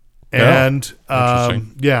 and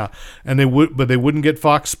and they wouldn't get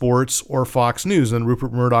Fox Sports or Fox News. And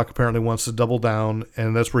Rupert Murdoch apparently wants to double down,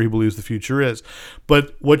 and that's where he believes the future is.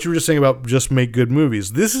 But what you were just saying about just make good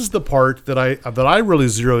movies, this is the part that I really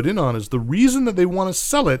zeroed in on. Is the reason that they want to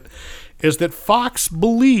sell it is that Fox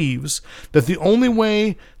believes that the only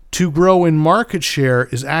way to grow in market share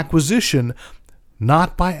is acquisition,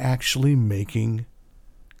 not by actually making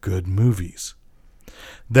good movies.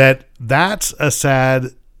 That's a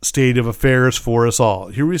sad state of affairs for us all.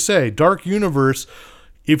 Here we say, Dark Universe,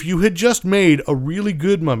 if you had just made a really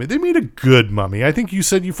good Mummy, they made a good Mummy. I think you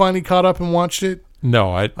said you finally caught up and watched it.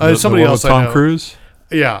 No, somebody else. Tom Cruise.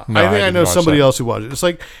 Yeah, no, I think I know somebody else who watched it. It's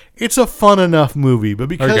like, it's a fun enough movie, but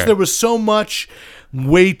because there was so much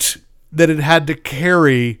weight that it had to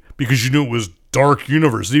carry, because you knew it was Dark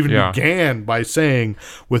Universe. It even began by saying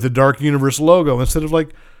with the Dark Universe logo instead of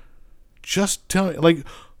like, just tell me, like,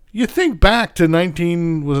 you think back to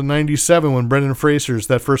 97 when Brendan Fraser's,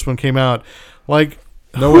 that first one came out. Like,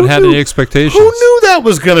 no one had any expectations. Who knew that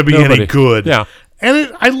was going to be any good? Yeah.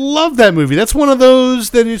 And I love that movie. That's one of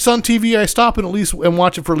those that it's on TV. I stop and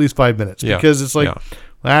watch it for at least 5 minutes because it's like,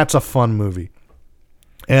 that's a fun movie.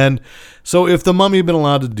 And so if the Mummy had been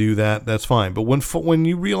allowed to do that, that's fine. But when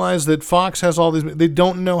you realize that Fox has all these, they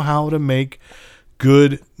don't know how to make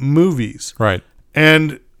good movies. Right.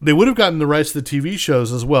 And they would have gotten the rights to the TV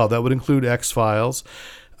shows as well. That would include X-Files.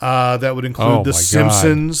 That would include The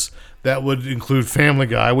Simpsons. That would include Family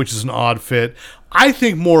Guy, which is an odd fit. I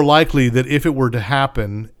think more likely that if it were to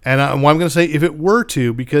happen, and I'm going to say if it were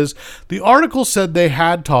to, because the article said they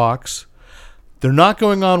had talks. They're not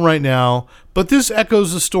going on right now, but this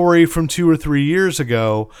echoes a story from 2 or 3 years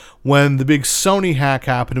ago when the big Sony hack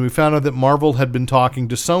happened, and we found out that Marvel had been talking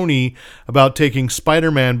to Sony about taking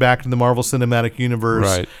Spider-Man back to the Marvel Cinematic Universe.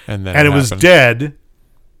 Right. And it was dead,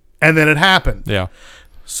 and then it happened. Yeah.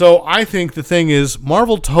 So I think the thing is,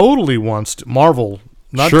 Marvel totally wants to,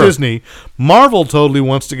 not Disney, Marvel totally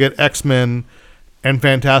wants to get X-Men and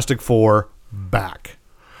Fantastic Four back.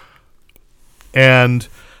 And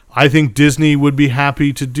I think Disney would be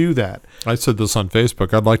happy to do that. I said this on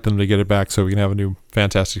Facebook. I'd like them to get it back so we can have a new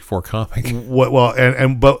Fantastic Four comic. But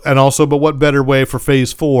what better way for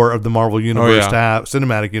Phase 4 of the Marvel Universe to have,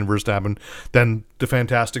 Cinematic Universe to happen than the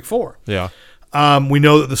Fantastic Four? Yeah. We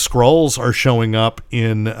know that the Skrulls are showing up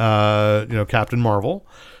in Captain Marvel,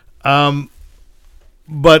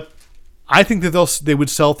 but I think that they would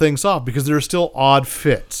sell things off because there are still odd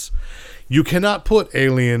fits. You cannot put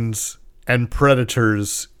aliens and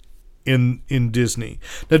predators in Disney.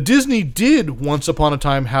 Now, Disney did once upon a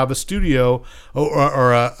time have a studio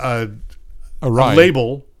or a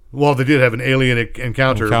label. Well, they did have an Alien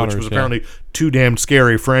Encounter, which was apparently too damn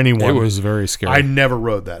scary for anyone. It was very scary. I never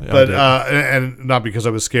rode that, but and not because I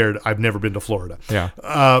was scared. I've never been to Florida. Yeah,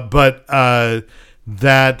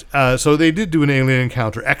 so they did do an Alien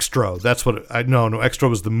Encounter. Extra. That's what. Extra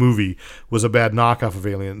was the movie. Was a bad knockoff of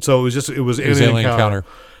Alien. So it was Alien Encounter.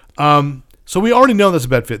 So we already know that's a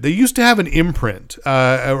bad fit. They used to have an imprint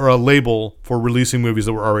or a label for releasing movies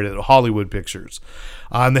that were R-rated, Hollywood Pictures.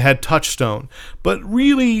 And they had Touchstone. But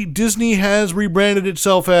really, Disney has rebranded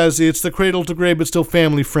itself as it's the cradle to grave, but still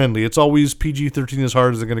family friendly. It's always PG-13 as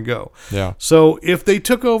hard as they're going to go. Yeah. So if they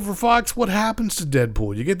took over Fox, what happens to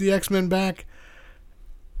Deadpool? You get the X-Men back?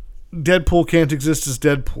 Deadpool can't exist as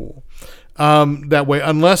Deadpool that way,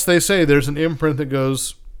 unless they say there's an imprint that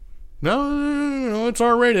goes, no, it's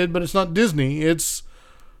R-rated, but it's not Disney. It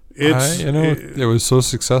was so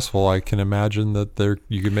successful. I can imagine that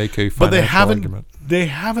you could make a financial argument. They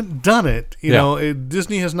haven't done it. You know,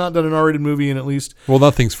 Disney has not done an R-rated movie in at least. Well,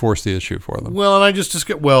 nothing's forced the issue for them. Well, and I just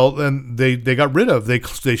get and they got rid of. They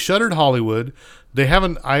shuttered Hollywood. They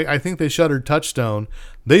haven't. I think they shuttered Touchstone.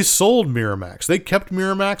 They sold Miramax. They kept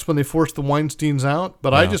Miramax when they forced the Weinsteins out.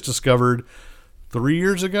 But I just discovered 3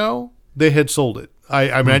 years ago they had sold it.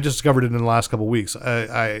 I mean, I just discovered it in the last couple of weeks.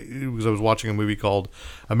 I was watching a movie called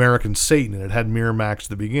American Satan, and it had Miramax at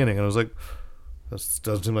the beginning, and I was like, "This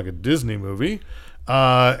doesn't seem like a Disney movie."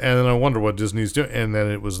 And then I wonder what Disney's doing, and then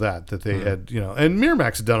it was that they had, and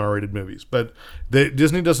Miramax had done R-rated movies, but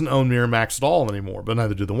Disney doesn't own Miramax at all anymore, but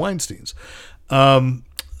neither do the Weinsteins.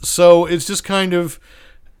 So it's just kind of,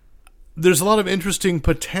 there's a lot of interesting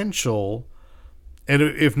potential, and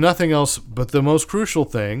if nothing else, but the most crucial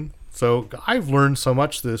thing. So I've learned so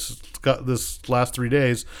much this last 3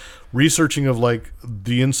 days, researching of like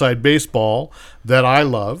the inside baseball that I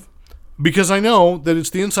love, because I know that it's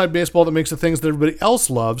the inside baseball that makes the things that everybody else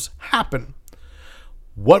loves happen.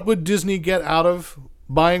 What would Disney get out of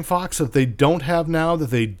buying Fox that they don't have now that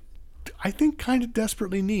they, I think, kind of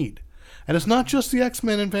desperately need? And it's not just the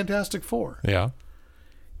X-Men and Fantastic Four. Yeah.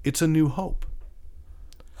 It's A New Hope.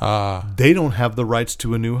 They don't have the rights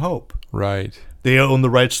to A New Hope. Right. They own the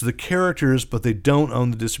rights to the characters, but they don't own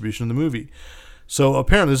the distribution of the movie. So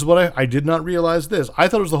apparently, this is what I did not realize this. I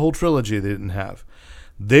thought it was the whole trilogy they didn't have.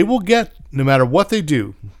 They will get, no matter what they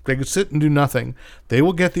do, they could sit and do nothing. They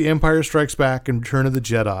will get The Empire Strikes Back and Return of the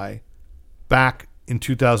Jedi back in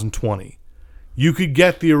 2020. You could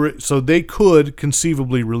get so they could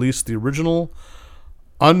conceivably release the original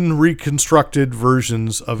unreconstructed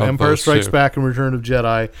versions of Empire Strikes Back and Return of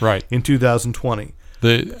Jedi in 2020.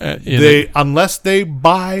 Unless they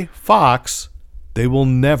buy Fox, they will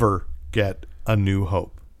never get A New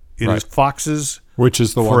Hope. It is Fox's, which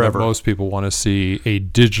is the forever. One that most people want to see, a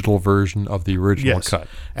digital version of the original cut.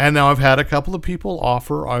 And now I've had a couple of people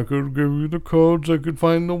offer, I could give you the codes, I could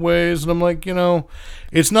find the ways, and I'm like,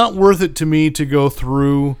 it's not worth it to me to go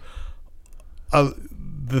through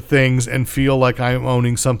the things and feel like I'm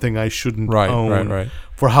owning something I shouldn't own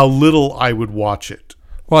for how little I would watch it.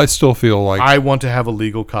 Well, I still feel like I want to have a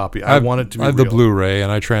legal copy. I want it to be I have real. the Blu-ray, and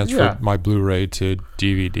I transferred my Blu-ray to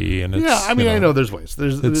DVD, and it's I know there's ways.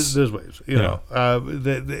 There's ways.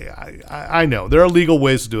 I know there are legal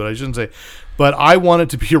ways to do it. I shouldn't say, but I want it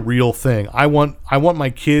to be a real thing. I want my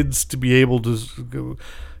kids to be able to,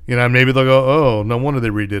 maybe they'll go, oh, no wonder they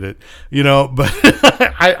redid it, But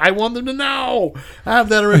I want them to now have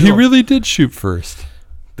that original. He really did shoot first.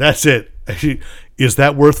 That's it. Is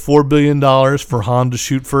that worth $4 billion for Han to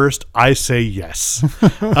shoot first? I say yes.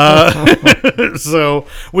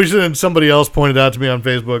 Which then somebody else pointed out to me on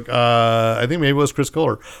Facebook, I think maybe it was Chris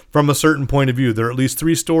Kohler, from a certain point of view. There are at least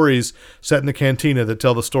 3 stories set in the cantina that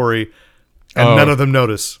tell the story, and none of them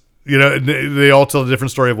notice. They all tell a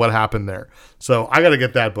different story of what happened there. So I got to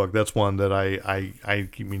get that book. That's one that I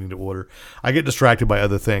keep meaning to order. I get distracted by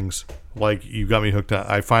other things. Like, you got me hooked on.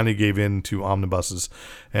 I finally gave in to omnibuses.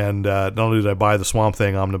 And not only did I buy the Swamp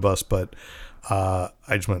Thing omnibus, but I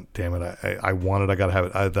just went, damn it, I want it. I got to have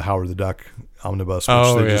it. I had the Howard the Duck omnibus,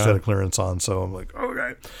 which they just had a clearance on. So I'm like,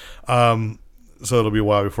 okay. So it'll be a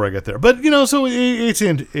while before I get there. But, so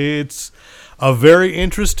it's a very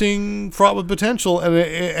interesting, fraught with potential,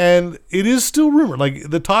 and it is still rumored. Like,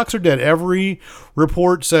 the talks are dead. Every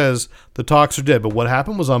report says the talks are dead. But what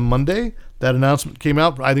happened was on Monday, that announcement came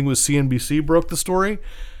out. I think it was CNBC broke the story.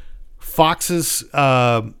 Fox's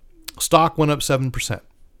stock went up 7%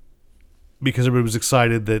 because everybody was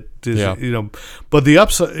excited that Disney, But the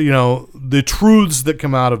upside, the truths that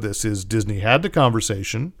come out of this is Disney had the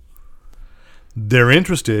conversation. They're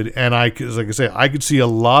interested, and I could see a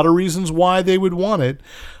lot of reasons why they would want it.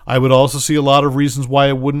 I would also see a lot of reasons why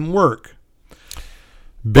it wouldn't work.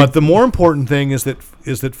 But the more important thing is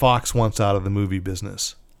that Fox wants out of the movie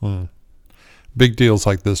business. Big deals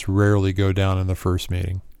like this rarely go down in the first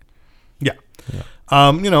meeting. Yeah.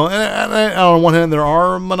 And on one hand, there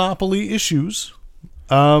are monopoly issues.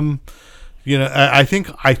 I think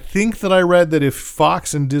that I read that if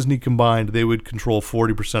Fox and Disney combined, they would control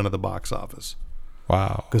 40% of the box office.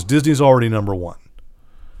 Wow. Because Disney's already number one.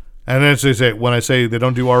 And as they say, when I say they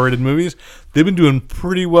don't do R-rated movies, they've been doing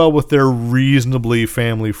pretty well with their reasonably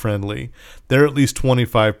family-friendly. They're at least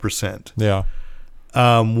 25%. Yeah.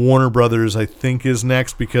 Warner Brothers, I think, is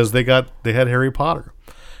next because they had Harry Potter.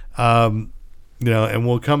 And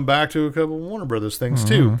we'll come back to a couple of Warner Brothers things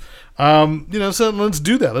too. So let's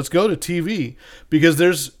do that. Let's go to TV because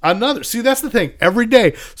there's another. See, that's the thing. Every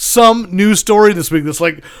day, some news story this week that's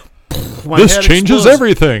like, this changes explodes.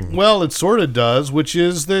 Everything. Well, it sort of does, which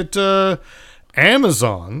is that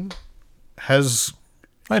Amazon has.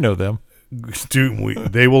 I know them.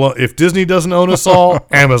 They will. If Disney doesn't own us all,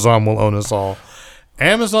 Amazon will own us all.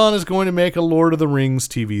 Amazon is going to make a Lord of the Rings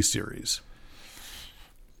TV series.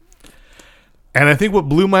 And I think what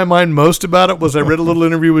blew my mind most about it was I read a little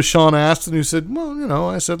interview with Sean Astin who said, well,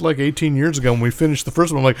 I said like 18 years ago when we finished the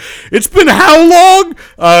first one, I'm like, it's been how long?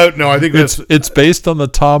 No, I think it's based on the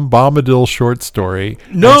Tom Bombadil short story.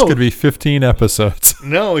 No. It's going to be 15 episodes.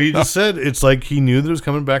 No, he just said it's like he knew that it was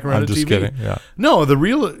coming back around I'm to just TV. Kidding, yeah. No,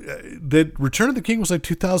 that Return of the King was like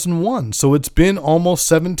 2001. So it's been almost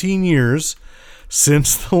 17 years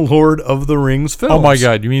since the Lord of the Rings films. Oh my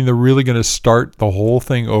God! You mean they're really going to start the whole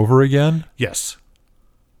thing over again? Yes.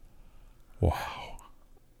 Wow.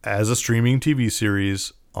 As a streaming TV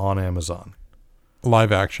series on Amazon.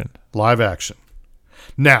 Live action.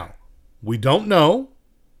 Now, we don't know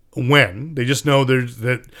when. They just know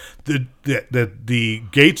that the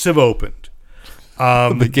gates have opened.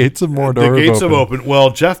 The gates of Mordor. The gates have opened. Well,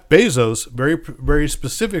 Jeff Bezos very, very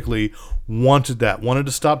specifically wanted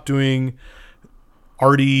to stop doing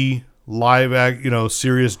arty live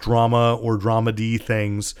serious drama or dramedy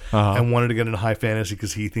things, and wanted to get into high fantasy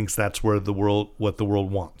because he thinks that's what the world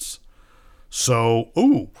wants. So,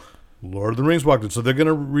 Lord of the Rings walked in, so they're going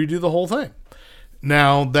to redo the whole thing.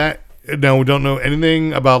 Now we don't know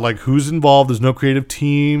anything about like who's involved. There's no creative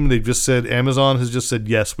team. They've just said Amazon has just said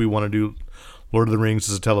yes, we want to do Lord of the Rings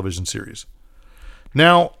as a television series.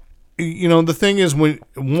 Now, the thing is, I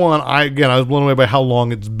was blown away by how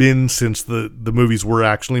long it's been since the movies were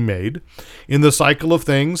actually made. In the cycle of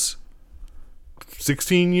things,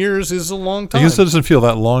 16 years is a long time. I guess it doesn't feel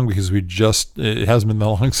that long because it hasn't been that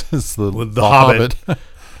long since the Hobbit.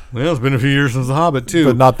 Well, it's been a few years since The Hobbit too,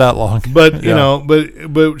 but not that long. But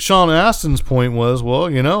but Sean Astin's point was,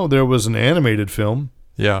 there was an animated film,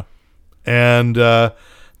 and there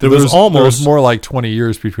was more like 20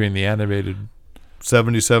 years between the animated.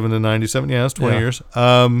 77 to 97, it's 20 years.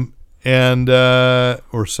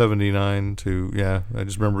 Or 79 to, I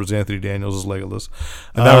just remember it was Anthony Daniels as Legolas.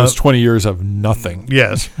 And that was 20 years of nothing.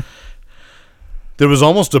 Yes. There was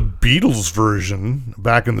almost a Beatles version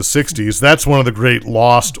back in the 60s. That's one of the great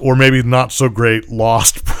lost, or maybe not so great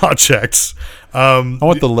lost projects. I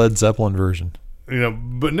want the Led Zeppelin version.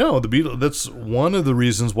 But no, the Beatles, that's one of the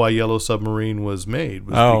reasons why Yellow Submarine was made,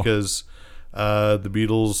 because the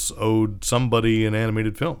Beatles owed somebody an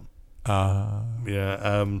animated film.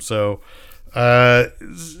 So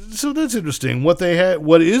that's interesting. What they had,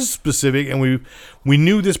 what is specific, and we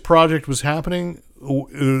knew this project was happening. At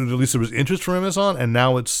least there was interest from Amazon, and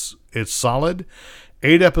now it's solid.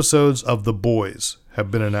 8 episodes of The Boys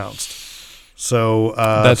have been announced. So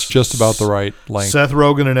that's just about the right length. Seth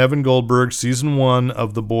Rogen and Evan Goldberg, season 1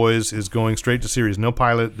 of The Boys is going straight to series. No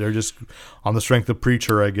pilot. They're just on the strength of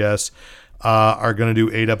Preacher, I guess. Are going to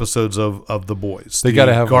do 8 episodes of The Boys. They got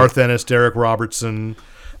to have Garth Ennis, Derek Robertson.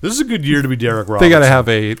 This is a good year to be Derek Robertson. They got to have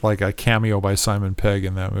a cameo by Simon Pegg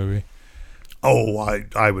in that movie. Oh,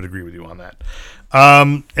 I would agree with you on that.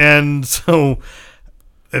 And so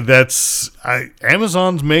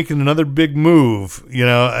Amazon's making another big move,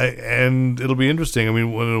 and it'll be interesting. I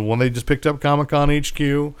mean, when they just picked up Comic-Con HQ,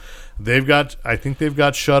 I think they've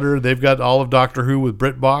got Shudder, they've got all of Doctor Who with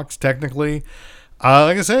BritBox technically.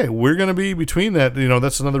 Like I say, we're going to be between that.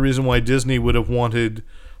 That's another reason why Disney would have wanted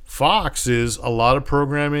Fox is a lot of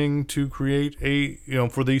programming to create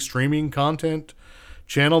for the streaming content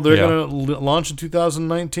channel they're going to launch in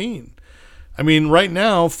 2019. I mean, right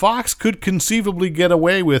now, Fox could conceivably get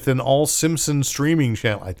away with an all Simpsons streaming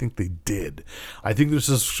channel. I think they did. I think there's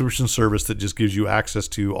a subscription service that just gives you access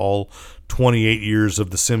to all 28 years of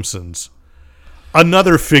The Simpsons.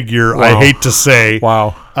 Another figure, wow. I hate to say.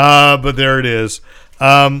 Wow. But there it is.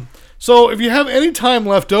 So if you have any time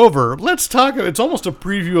left over, let's talk. It's almost a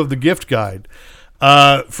preview of the gift guide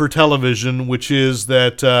for television, which is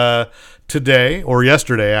that today, or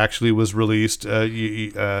yesterday actually, was released.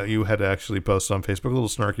 You had actually posted on Facebook a little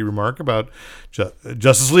snarky remark about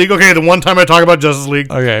Justice League. Okay, the one time I talk about Justice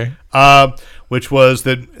League. Okay. Which was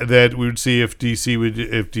that we would see if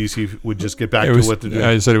DC would just get back to what to do.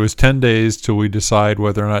 I said it was 10 days till we decide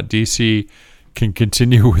whether or not DC can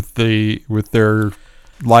continue with their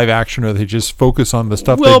live action, or they just focus on the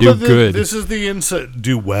stuff they do good. This is the inside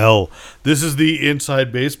do well. This is the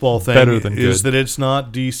inside baseball thing. Better than is good. that it's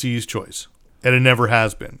not DC's choice, and it never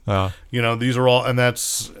has been. These are all, and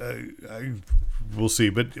that's we'll see.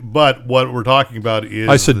 But what we're talking about is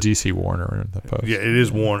I said DC Warner in the post. Yeah, it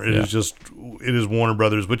is Warner. It is Warner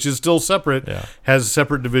Brothers, which is still separate. Yeah. Has a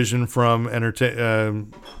separate division from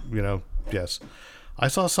Yes. I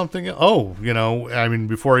saw something.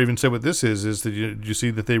 Before I even say what this is that did you see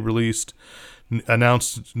that they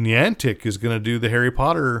announced Niantic is going to do the Harry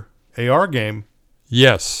Potter AR game?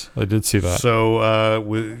 Yes, I did see that. So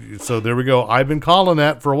there we go. I've been calling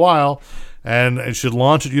that for a while, and it should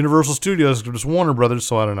launch at Universal Studios. It's Warner Brothers,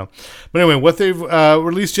 so I don't know. But anyway, what they've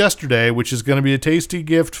released yesterday, which is going to be a tasty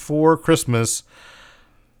gift for Christmas,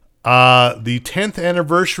 the 10th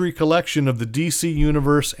anniversary collection of the DC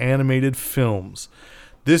Universe animated films.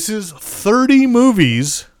 This is 30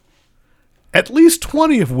 movies, at least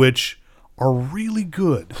 20 of which are really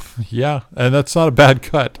good. Yeah, and that's not a bad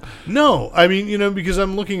cut. No, I mean, because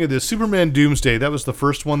I'm looking at this. Superman Doomsday, that was the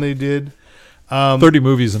first one they did. 30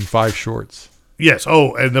 movies and 5 shorts. Yes.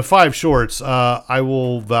 Oh, and the 5 shorts, I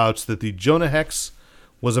will vouch that the Jonah Hex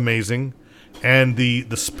was amazing. And the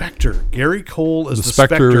Spectre, Gary Cole as the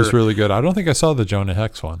Spectre is really good. I don't think I saw the Jonah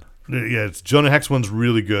Hex one. Yeah, it's Jonah Hex one's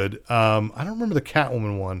really good. I don't remember the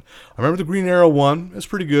Catwoman one. I remember the Green Arrow one. It's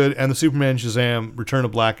pretty good. And the Superman Shazam Return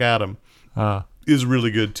of Black Adam is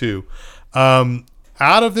really good too.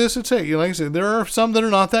 Out of this, like I said, there are some that are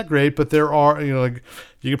not that great, but there are, you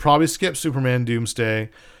could probably skip Superman Doomsday.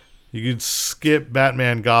 You could skip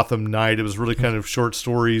Batman Gotham Knight. It was really kind of short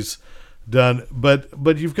stories done. But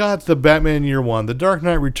you've got the Batman Year One, the Dark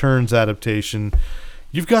Knight Returns adaptation.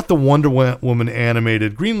 You've got the Wonder Woman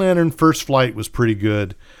animated. Green Lantern First Flight was pretty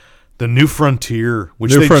good. The New Frontier,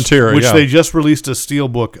 which they just released a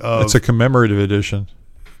steelbook of. It's a commemorative edition.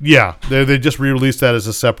 Yeah, they just re-released that as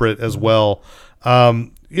a separate as well. But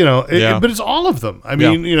it's all of them. I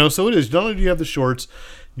mean, so it is. Not only do you have the shorts,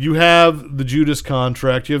 you have the Judas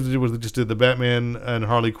Contract. You have to do what they just did, the Batman and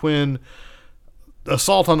Harley Quinn,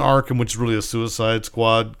 Assault on Arkham, which is really a Suicide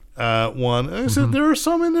Squad one. And I said there are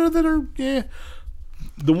some in there that are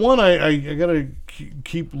The one I gotta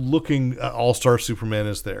keep looking. All-Star Superman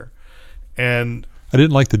is there, and I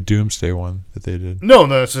didn't like the Doomsday one that they did.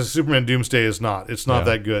 No, Superman Doomsday is not. It's not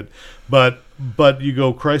that good. But you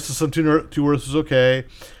go, Crisis on Two Earths is okay.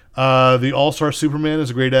 The All-Star Superman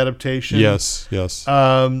is a great adaptation. Yes.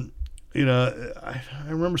 I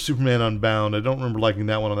remember Superman Unbound. I don't remember liking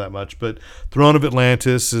that one that much. But Throne of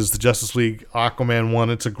Atlantis is the Justice League Aquaman one.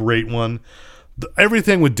 It's a great one.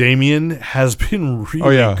 Everything with Damian has been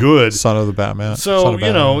really good. Son of the Batman. So,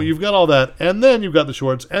 you've got all that. And then you've got the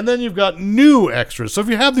shorts. And then you've got new extras. So if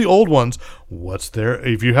you have the old ones, what's there?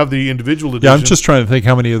 If you have the individual edition. Yeah, I'm just trying to think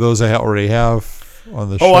how many of those I already have on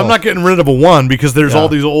the shelf. I'm not getting rid of a one because there's all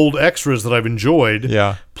these old extras that I've enjoyed.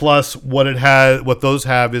 Yeah. Plus, what those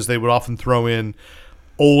have is they would often throw in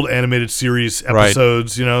old animated series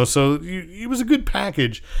episodes, so it was a good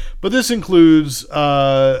package. But this includes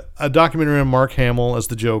a documentary on Mark Hamill as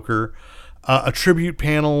the Joker, a tribute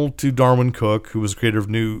panel to Darwin Cook, who was the creator of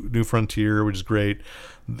New Frontier, which is great.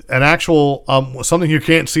 An actual something you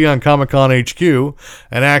can't see on Comic-Con HQ,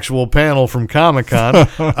 an actual panel from Comic-Con,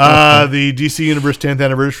 the DC Universe 10th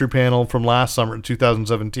anniversary panel from last summer in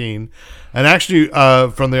 2017, and actually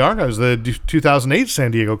from the archives, the 2008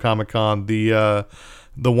 San Diego Comic-Con, the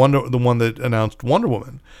one that announced Wonder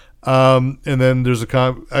Woman, and then there's a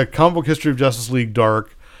comic book history of Justice League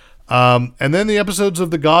Dark, and then the episodes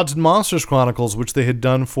of the Gods and Monsters Chronicles, which they had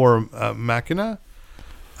done for Machinima,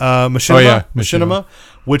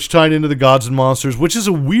 which tied into the Gods and Monsters, which is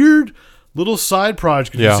a weird little side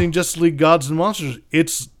project. If you've seen Justice League Gods and Monsters,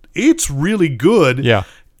 it's really good. Yeah.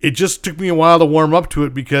 It just took me a while to warm up to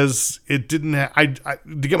it because it didn't. To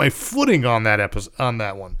get my footing on that episode, on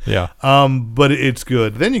that one. Yeah. But it's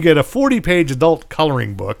good. Then you get a 40-page adult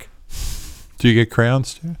coloring book. Do you get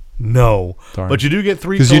crayons too? No. Darn. But you do get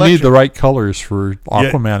 3 because you need the right colors for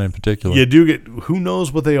Aquaman in particular. You do get. Who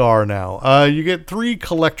knows what they are now? You get 3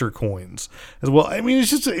 collector coins as well. I mean, it's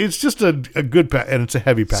just a good pack, and it's a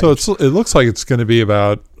heavy package. So it looks like it's going to be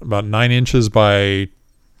about 9 inches by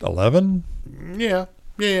 11. Yeah.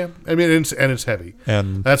 Yeah, I mean, it's heavy,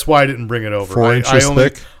 and that's why I didn't bring it over. 4 inches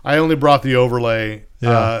thick. I only brought the overlay,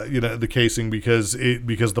 the casing because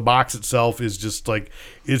the box itself is just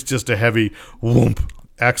it's just a heavy whoomp.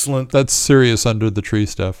 Excellent. That's serious under the tree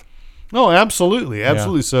stuff. Oh, absolutely.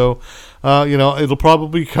 Yeah. So, it'll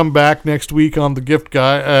probably come back next week on the gift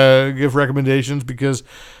recommendations because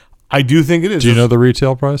I do think it is. Do you know the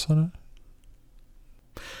retail price on it?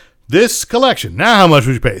 This collection, now how much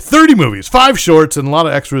would you pay? 30 movies, 5 shorts, and a lot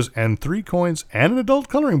of extras, and 3 coins, and an adult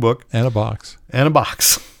coloring book. And a box.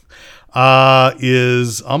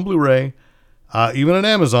 Is on Blu-ray, even on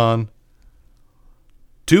Amazon,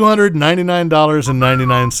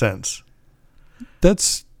 $299.99.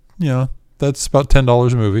 That's about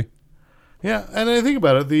 $10 a movie. Yeah, and I think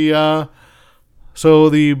about it, the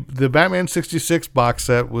Batman 66 box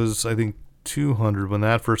set was, I think, $200 when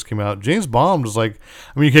that first came out. James Bond was like,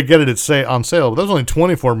 I mean, you could get it on sale, but that was only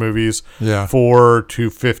 24 movies for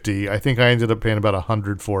 $250. I think I ended up paying about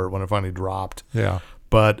 $100 for it when it finally dropped. Yeah,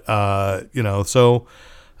 but so.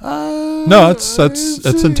 No, it's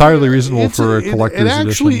entirely reasonable for a collector's edition. It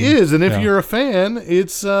actually is, and if you're a fan,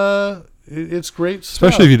 it's great stuff.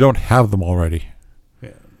 Especially if you don't have them already.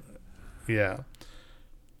 Yeah.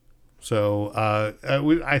 So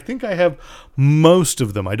I think I have most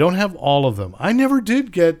of them. I don't have all of them. I never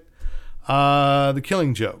did get The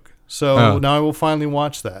Killing Joke, so now I will finally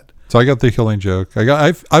watch that. So I got The Killing Joke.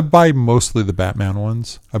 I buy mostly the Batman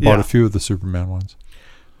ones. I bought a few of the Superman ones.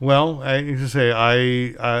 Well, I used to say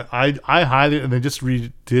I highly, and they just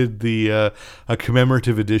redid the a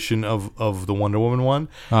commemorative edition of the Wonder Woman one,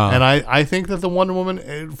 and I think that the Wonder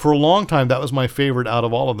Woman, for a long time, that was my favorite out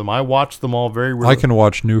of all of them. I watched them all very rarely. I can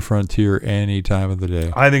watch New Frontier any time of the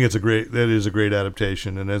day. I think that is a great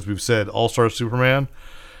adaptation, and as we've said, All-Star Superman.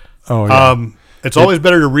 Oh yeah. It's always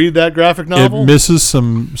better to read that graphic novel. It misses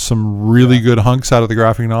some really good hunks out of the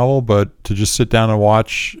graphic novel, but to just sit down and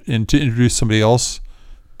watch and to introduce somebody else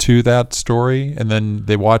to that story, and then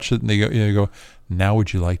they watch it and they go, now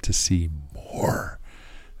would you like to see more?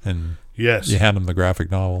 And yes, you hand them the graphic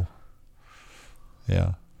novel.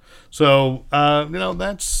 Yeah. So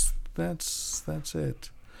that's it.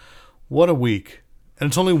 What a week, and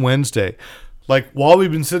it's only Wednesday. Like, while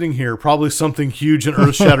we've been sitting here, probably something huge and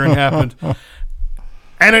earth-shattering happened.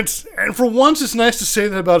 And for once, it's nice to say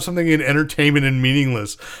that about something in entertainment and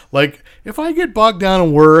meaningless. Like, if I get bogged down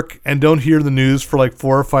in work and don't hear the news for like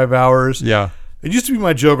 4 or 5 hours, it used to be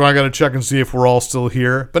my joke, I got to check and see if we're all still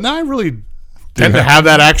here. But now I really tend to have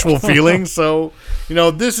that actual feeling. So,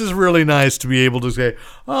 this is really nice to be able to say,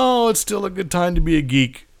 oh, it's still a good time to be a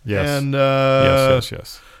geek. Yes. And,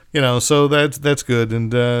 yes. So that's good,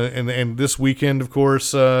 and this weekend, of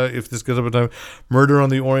course, if this goes up in time, Murder on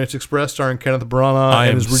the Orient Express, starring Kenneth Branagh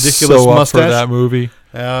and his ridiculous mustache. For that movie.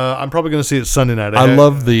 I'm probably going to see it Sunday night. I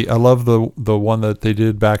love the one that they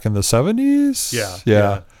did back in the 70s.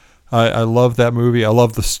 Yeah. I love that movie. I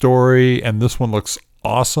love the story, and this one looks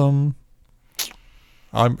awesome.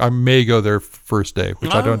 I may go there first day,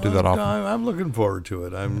 which I don't do that often. I'm looking forward to it.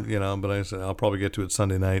 But I said I'll probably get to it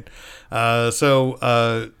Sunday night.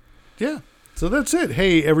 So that's it.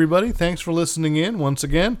 Hey, everybody, thanks for listening in once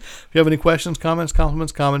again. If you have any questions, comments,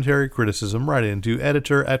 compliments, commentary, criticism, write into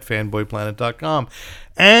editor@fanboyplanet.com.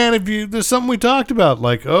 And if there's something we talked about,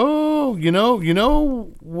 like, you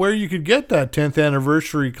know where you could get that 10th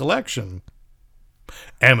anniversary collection,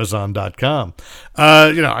 Amazon.com.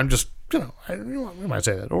 I'm just, we might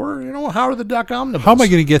say that. Or, how are the .com numbers? How am I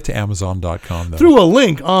going to get to Amazon.com, though? Through a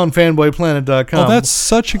link on fanboyplanet.com. Oh, that's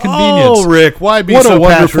such a convenience. Oh, Rick, why be so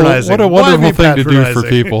patronizing? What a wonderful thing to do for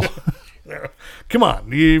people. Come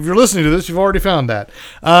on. If you're listening to this, you've already found that.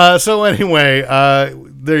 So anyway,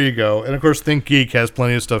 there you go. And, of course, Think Geek has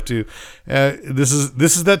plenty of stuff, too. This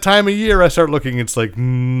is that time of year I start looking. It's like,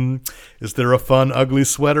 is there a fun, ugly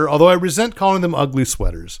sweater? Although I resent calling them ugly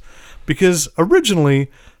sweaters. Because originally,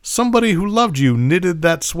 somebody who loved you knitted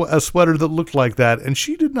a sweater that looked like that, and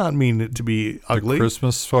she did not mean it to be ugly. The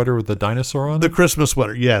Christmas sweater with the dinosaur on it? The Christmas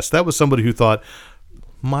sweater, yes. That was somebody who thought,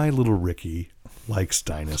 my little Ricky likes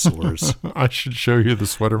dinosaurs. I should show you the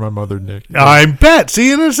sweater my mother knit. I bet.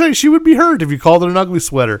 See, and I say she would be hurt if you called it an ugly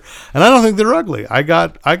sweater. And I don't think they're ugly. I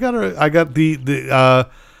got the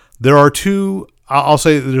there are two, I'll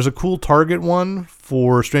say there's a cool Target one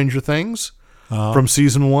for Stranger Things. From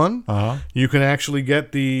season 1, you can actually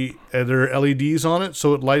get there are LEDs on it,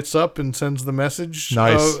 so it lights up and sends the message.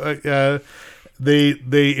 Nice.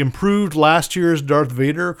 They improved last year's Darth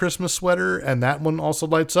Vader Christmas sweater, and that one also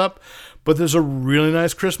lights up. But there's a really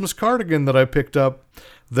nice Christmas cardigan that I picked up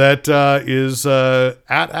that is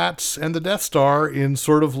AT-ATs and the Death Star in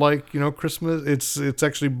sort of like Christmas. It's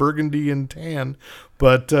actually burgundy and tan,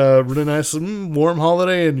 but really nice, warm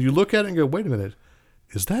holiday. And you look at it and go, wait a minute.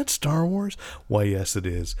 Is that Star Wars? Why, yes, it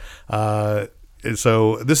is.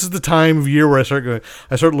 So this is the time of year where I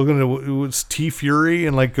start looking at what's T-Fury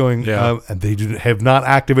and like going, and they have not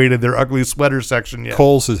activated their ugly sweater section yet.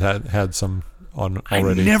 Kohl's has had some on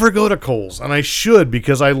already. I never go to Kohl's, and I should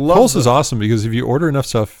because I love Kohl's is awesome because if you order enough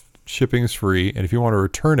stuff, shipping is free, and if you want to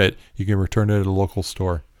return it, you can return it at a local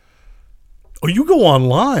store. Oh, you go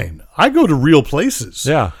online. I go to real places.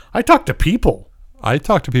 Yeah. I talk to people. I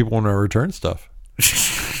talk to people when I return stuff.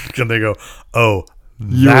 And they go, oh,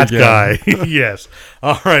 that guy. Yes.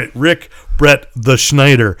 All right. Rick Brett the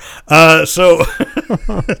Schneider. So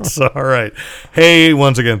it's all right. Hey,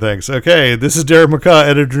 once again, thanks. Okay. This is Derek McCaw,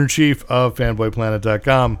 editor-in-chief of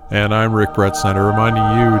fanboyplanet.com. And I'm Rick Brett Snyder, reminding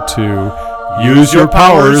you to use your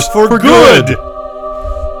powers for good.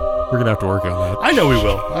 We're going to have to work on that. I know we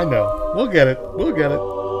will. I know. We'll get it. We'll get it.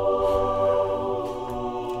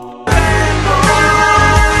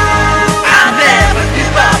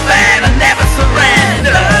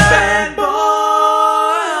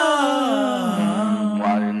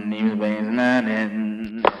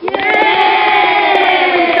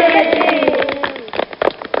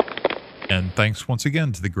 And thanks once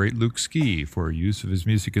again to the great Luke Ski for use of his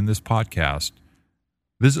music in this podcast.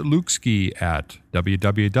 Visit Luke Ski at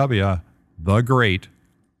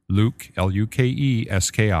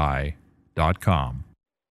www.thegreatlukeski.com.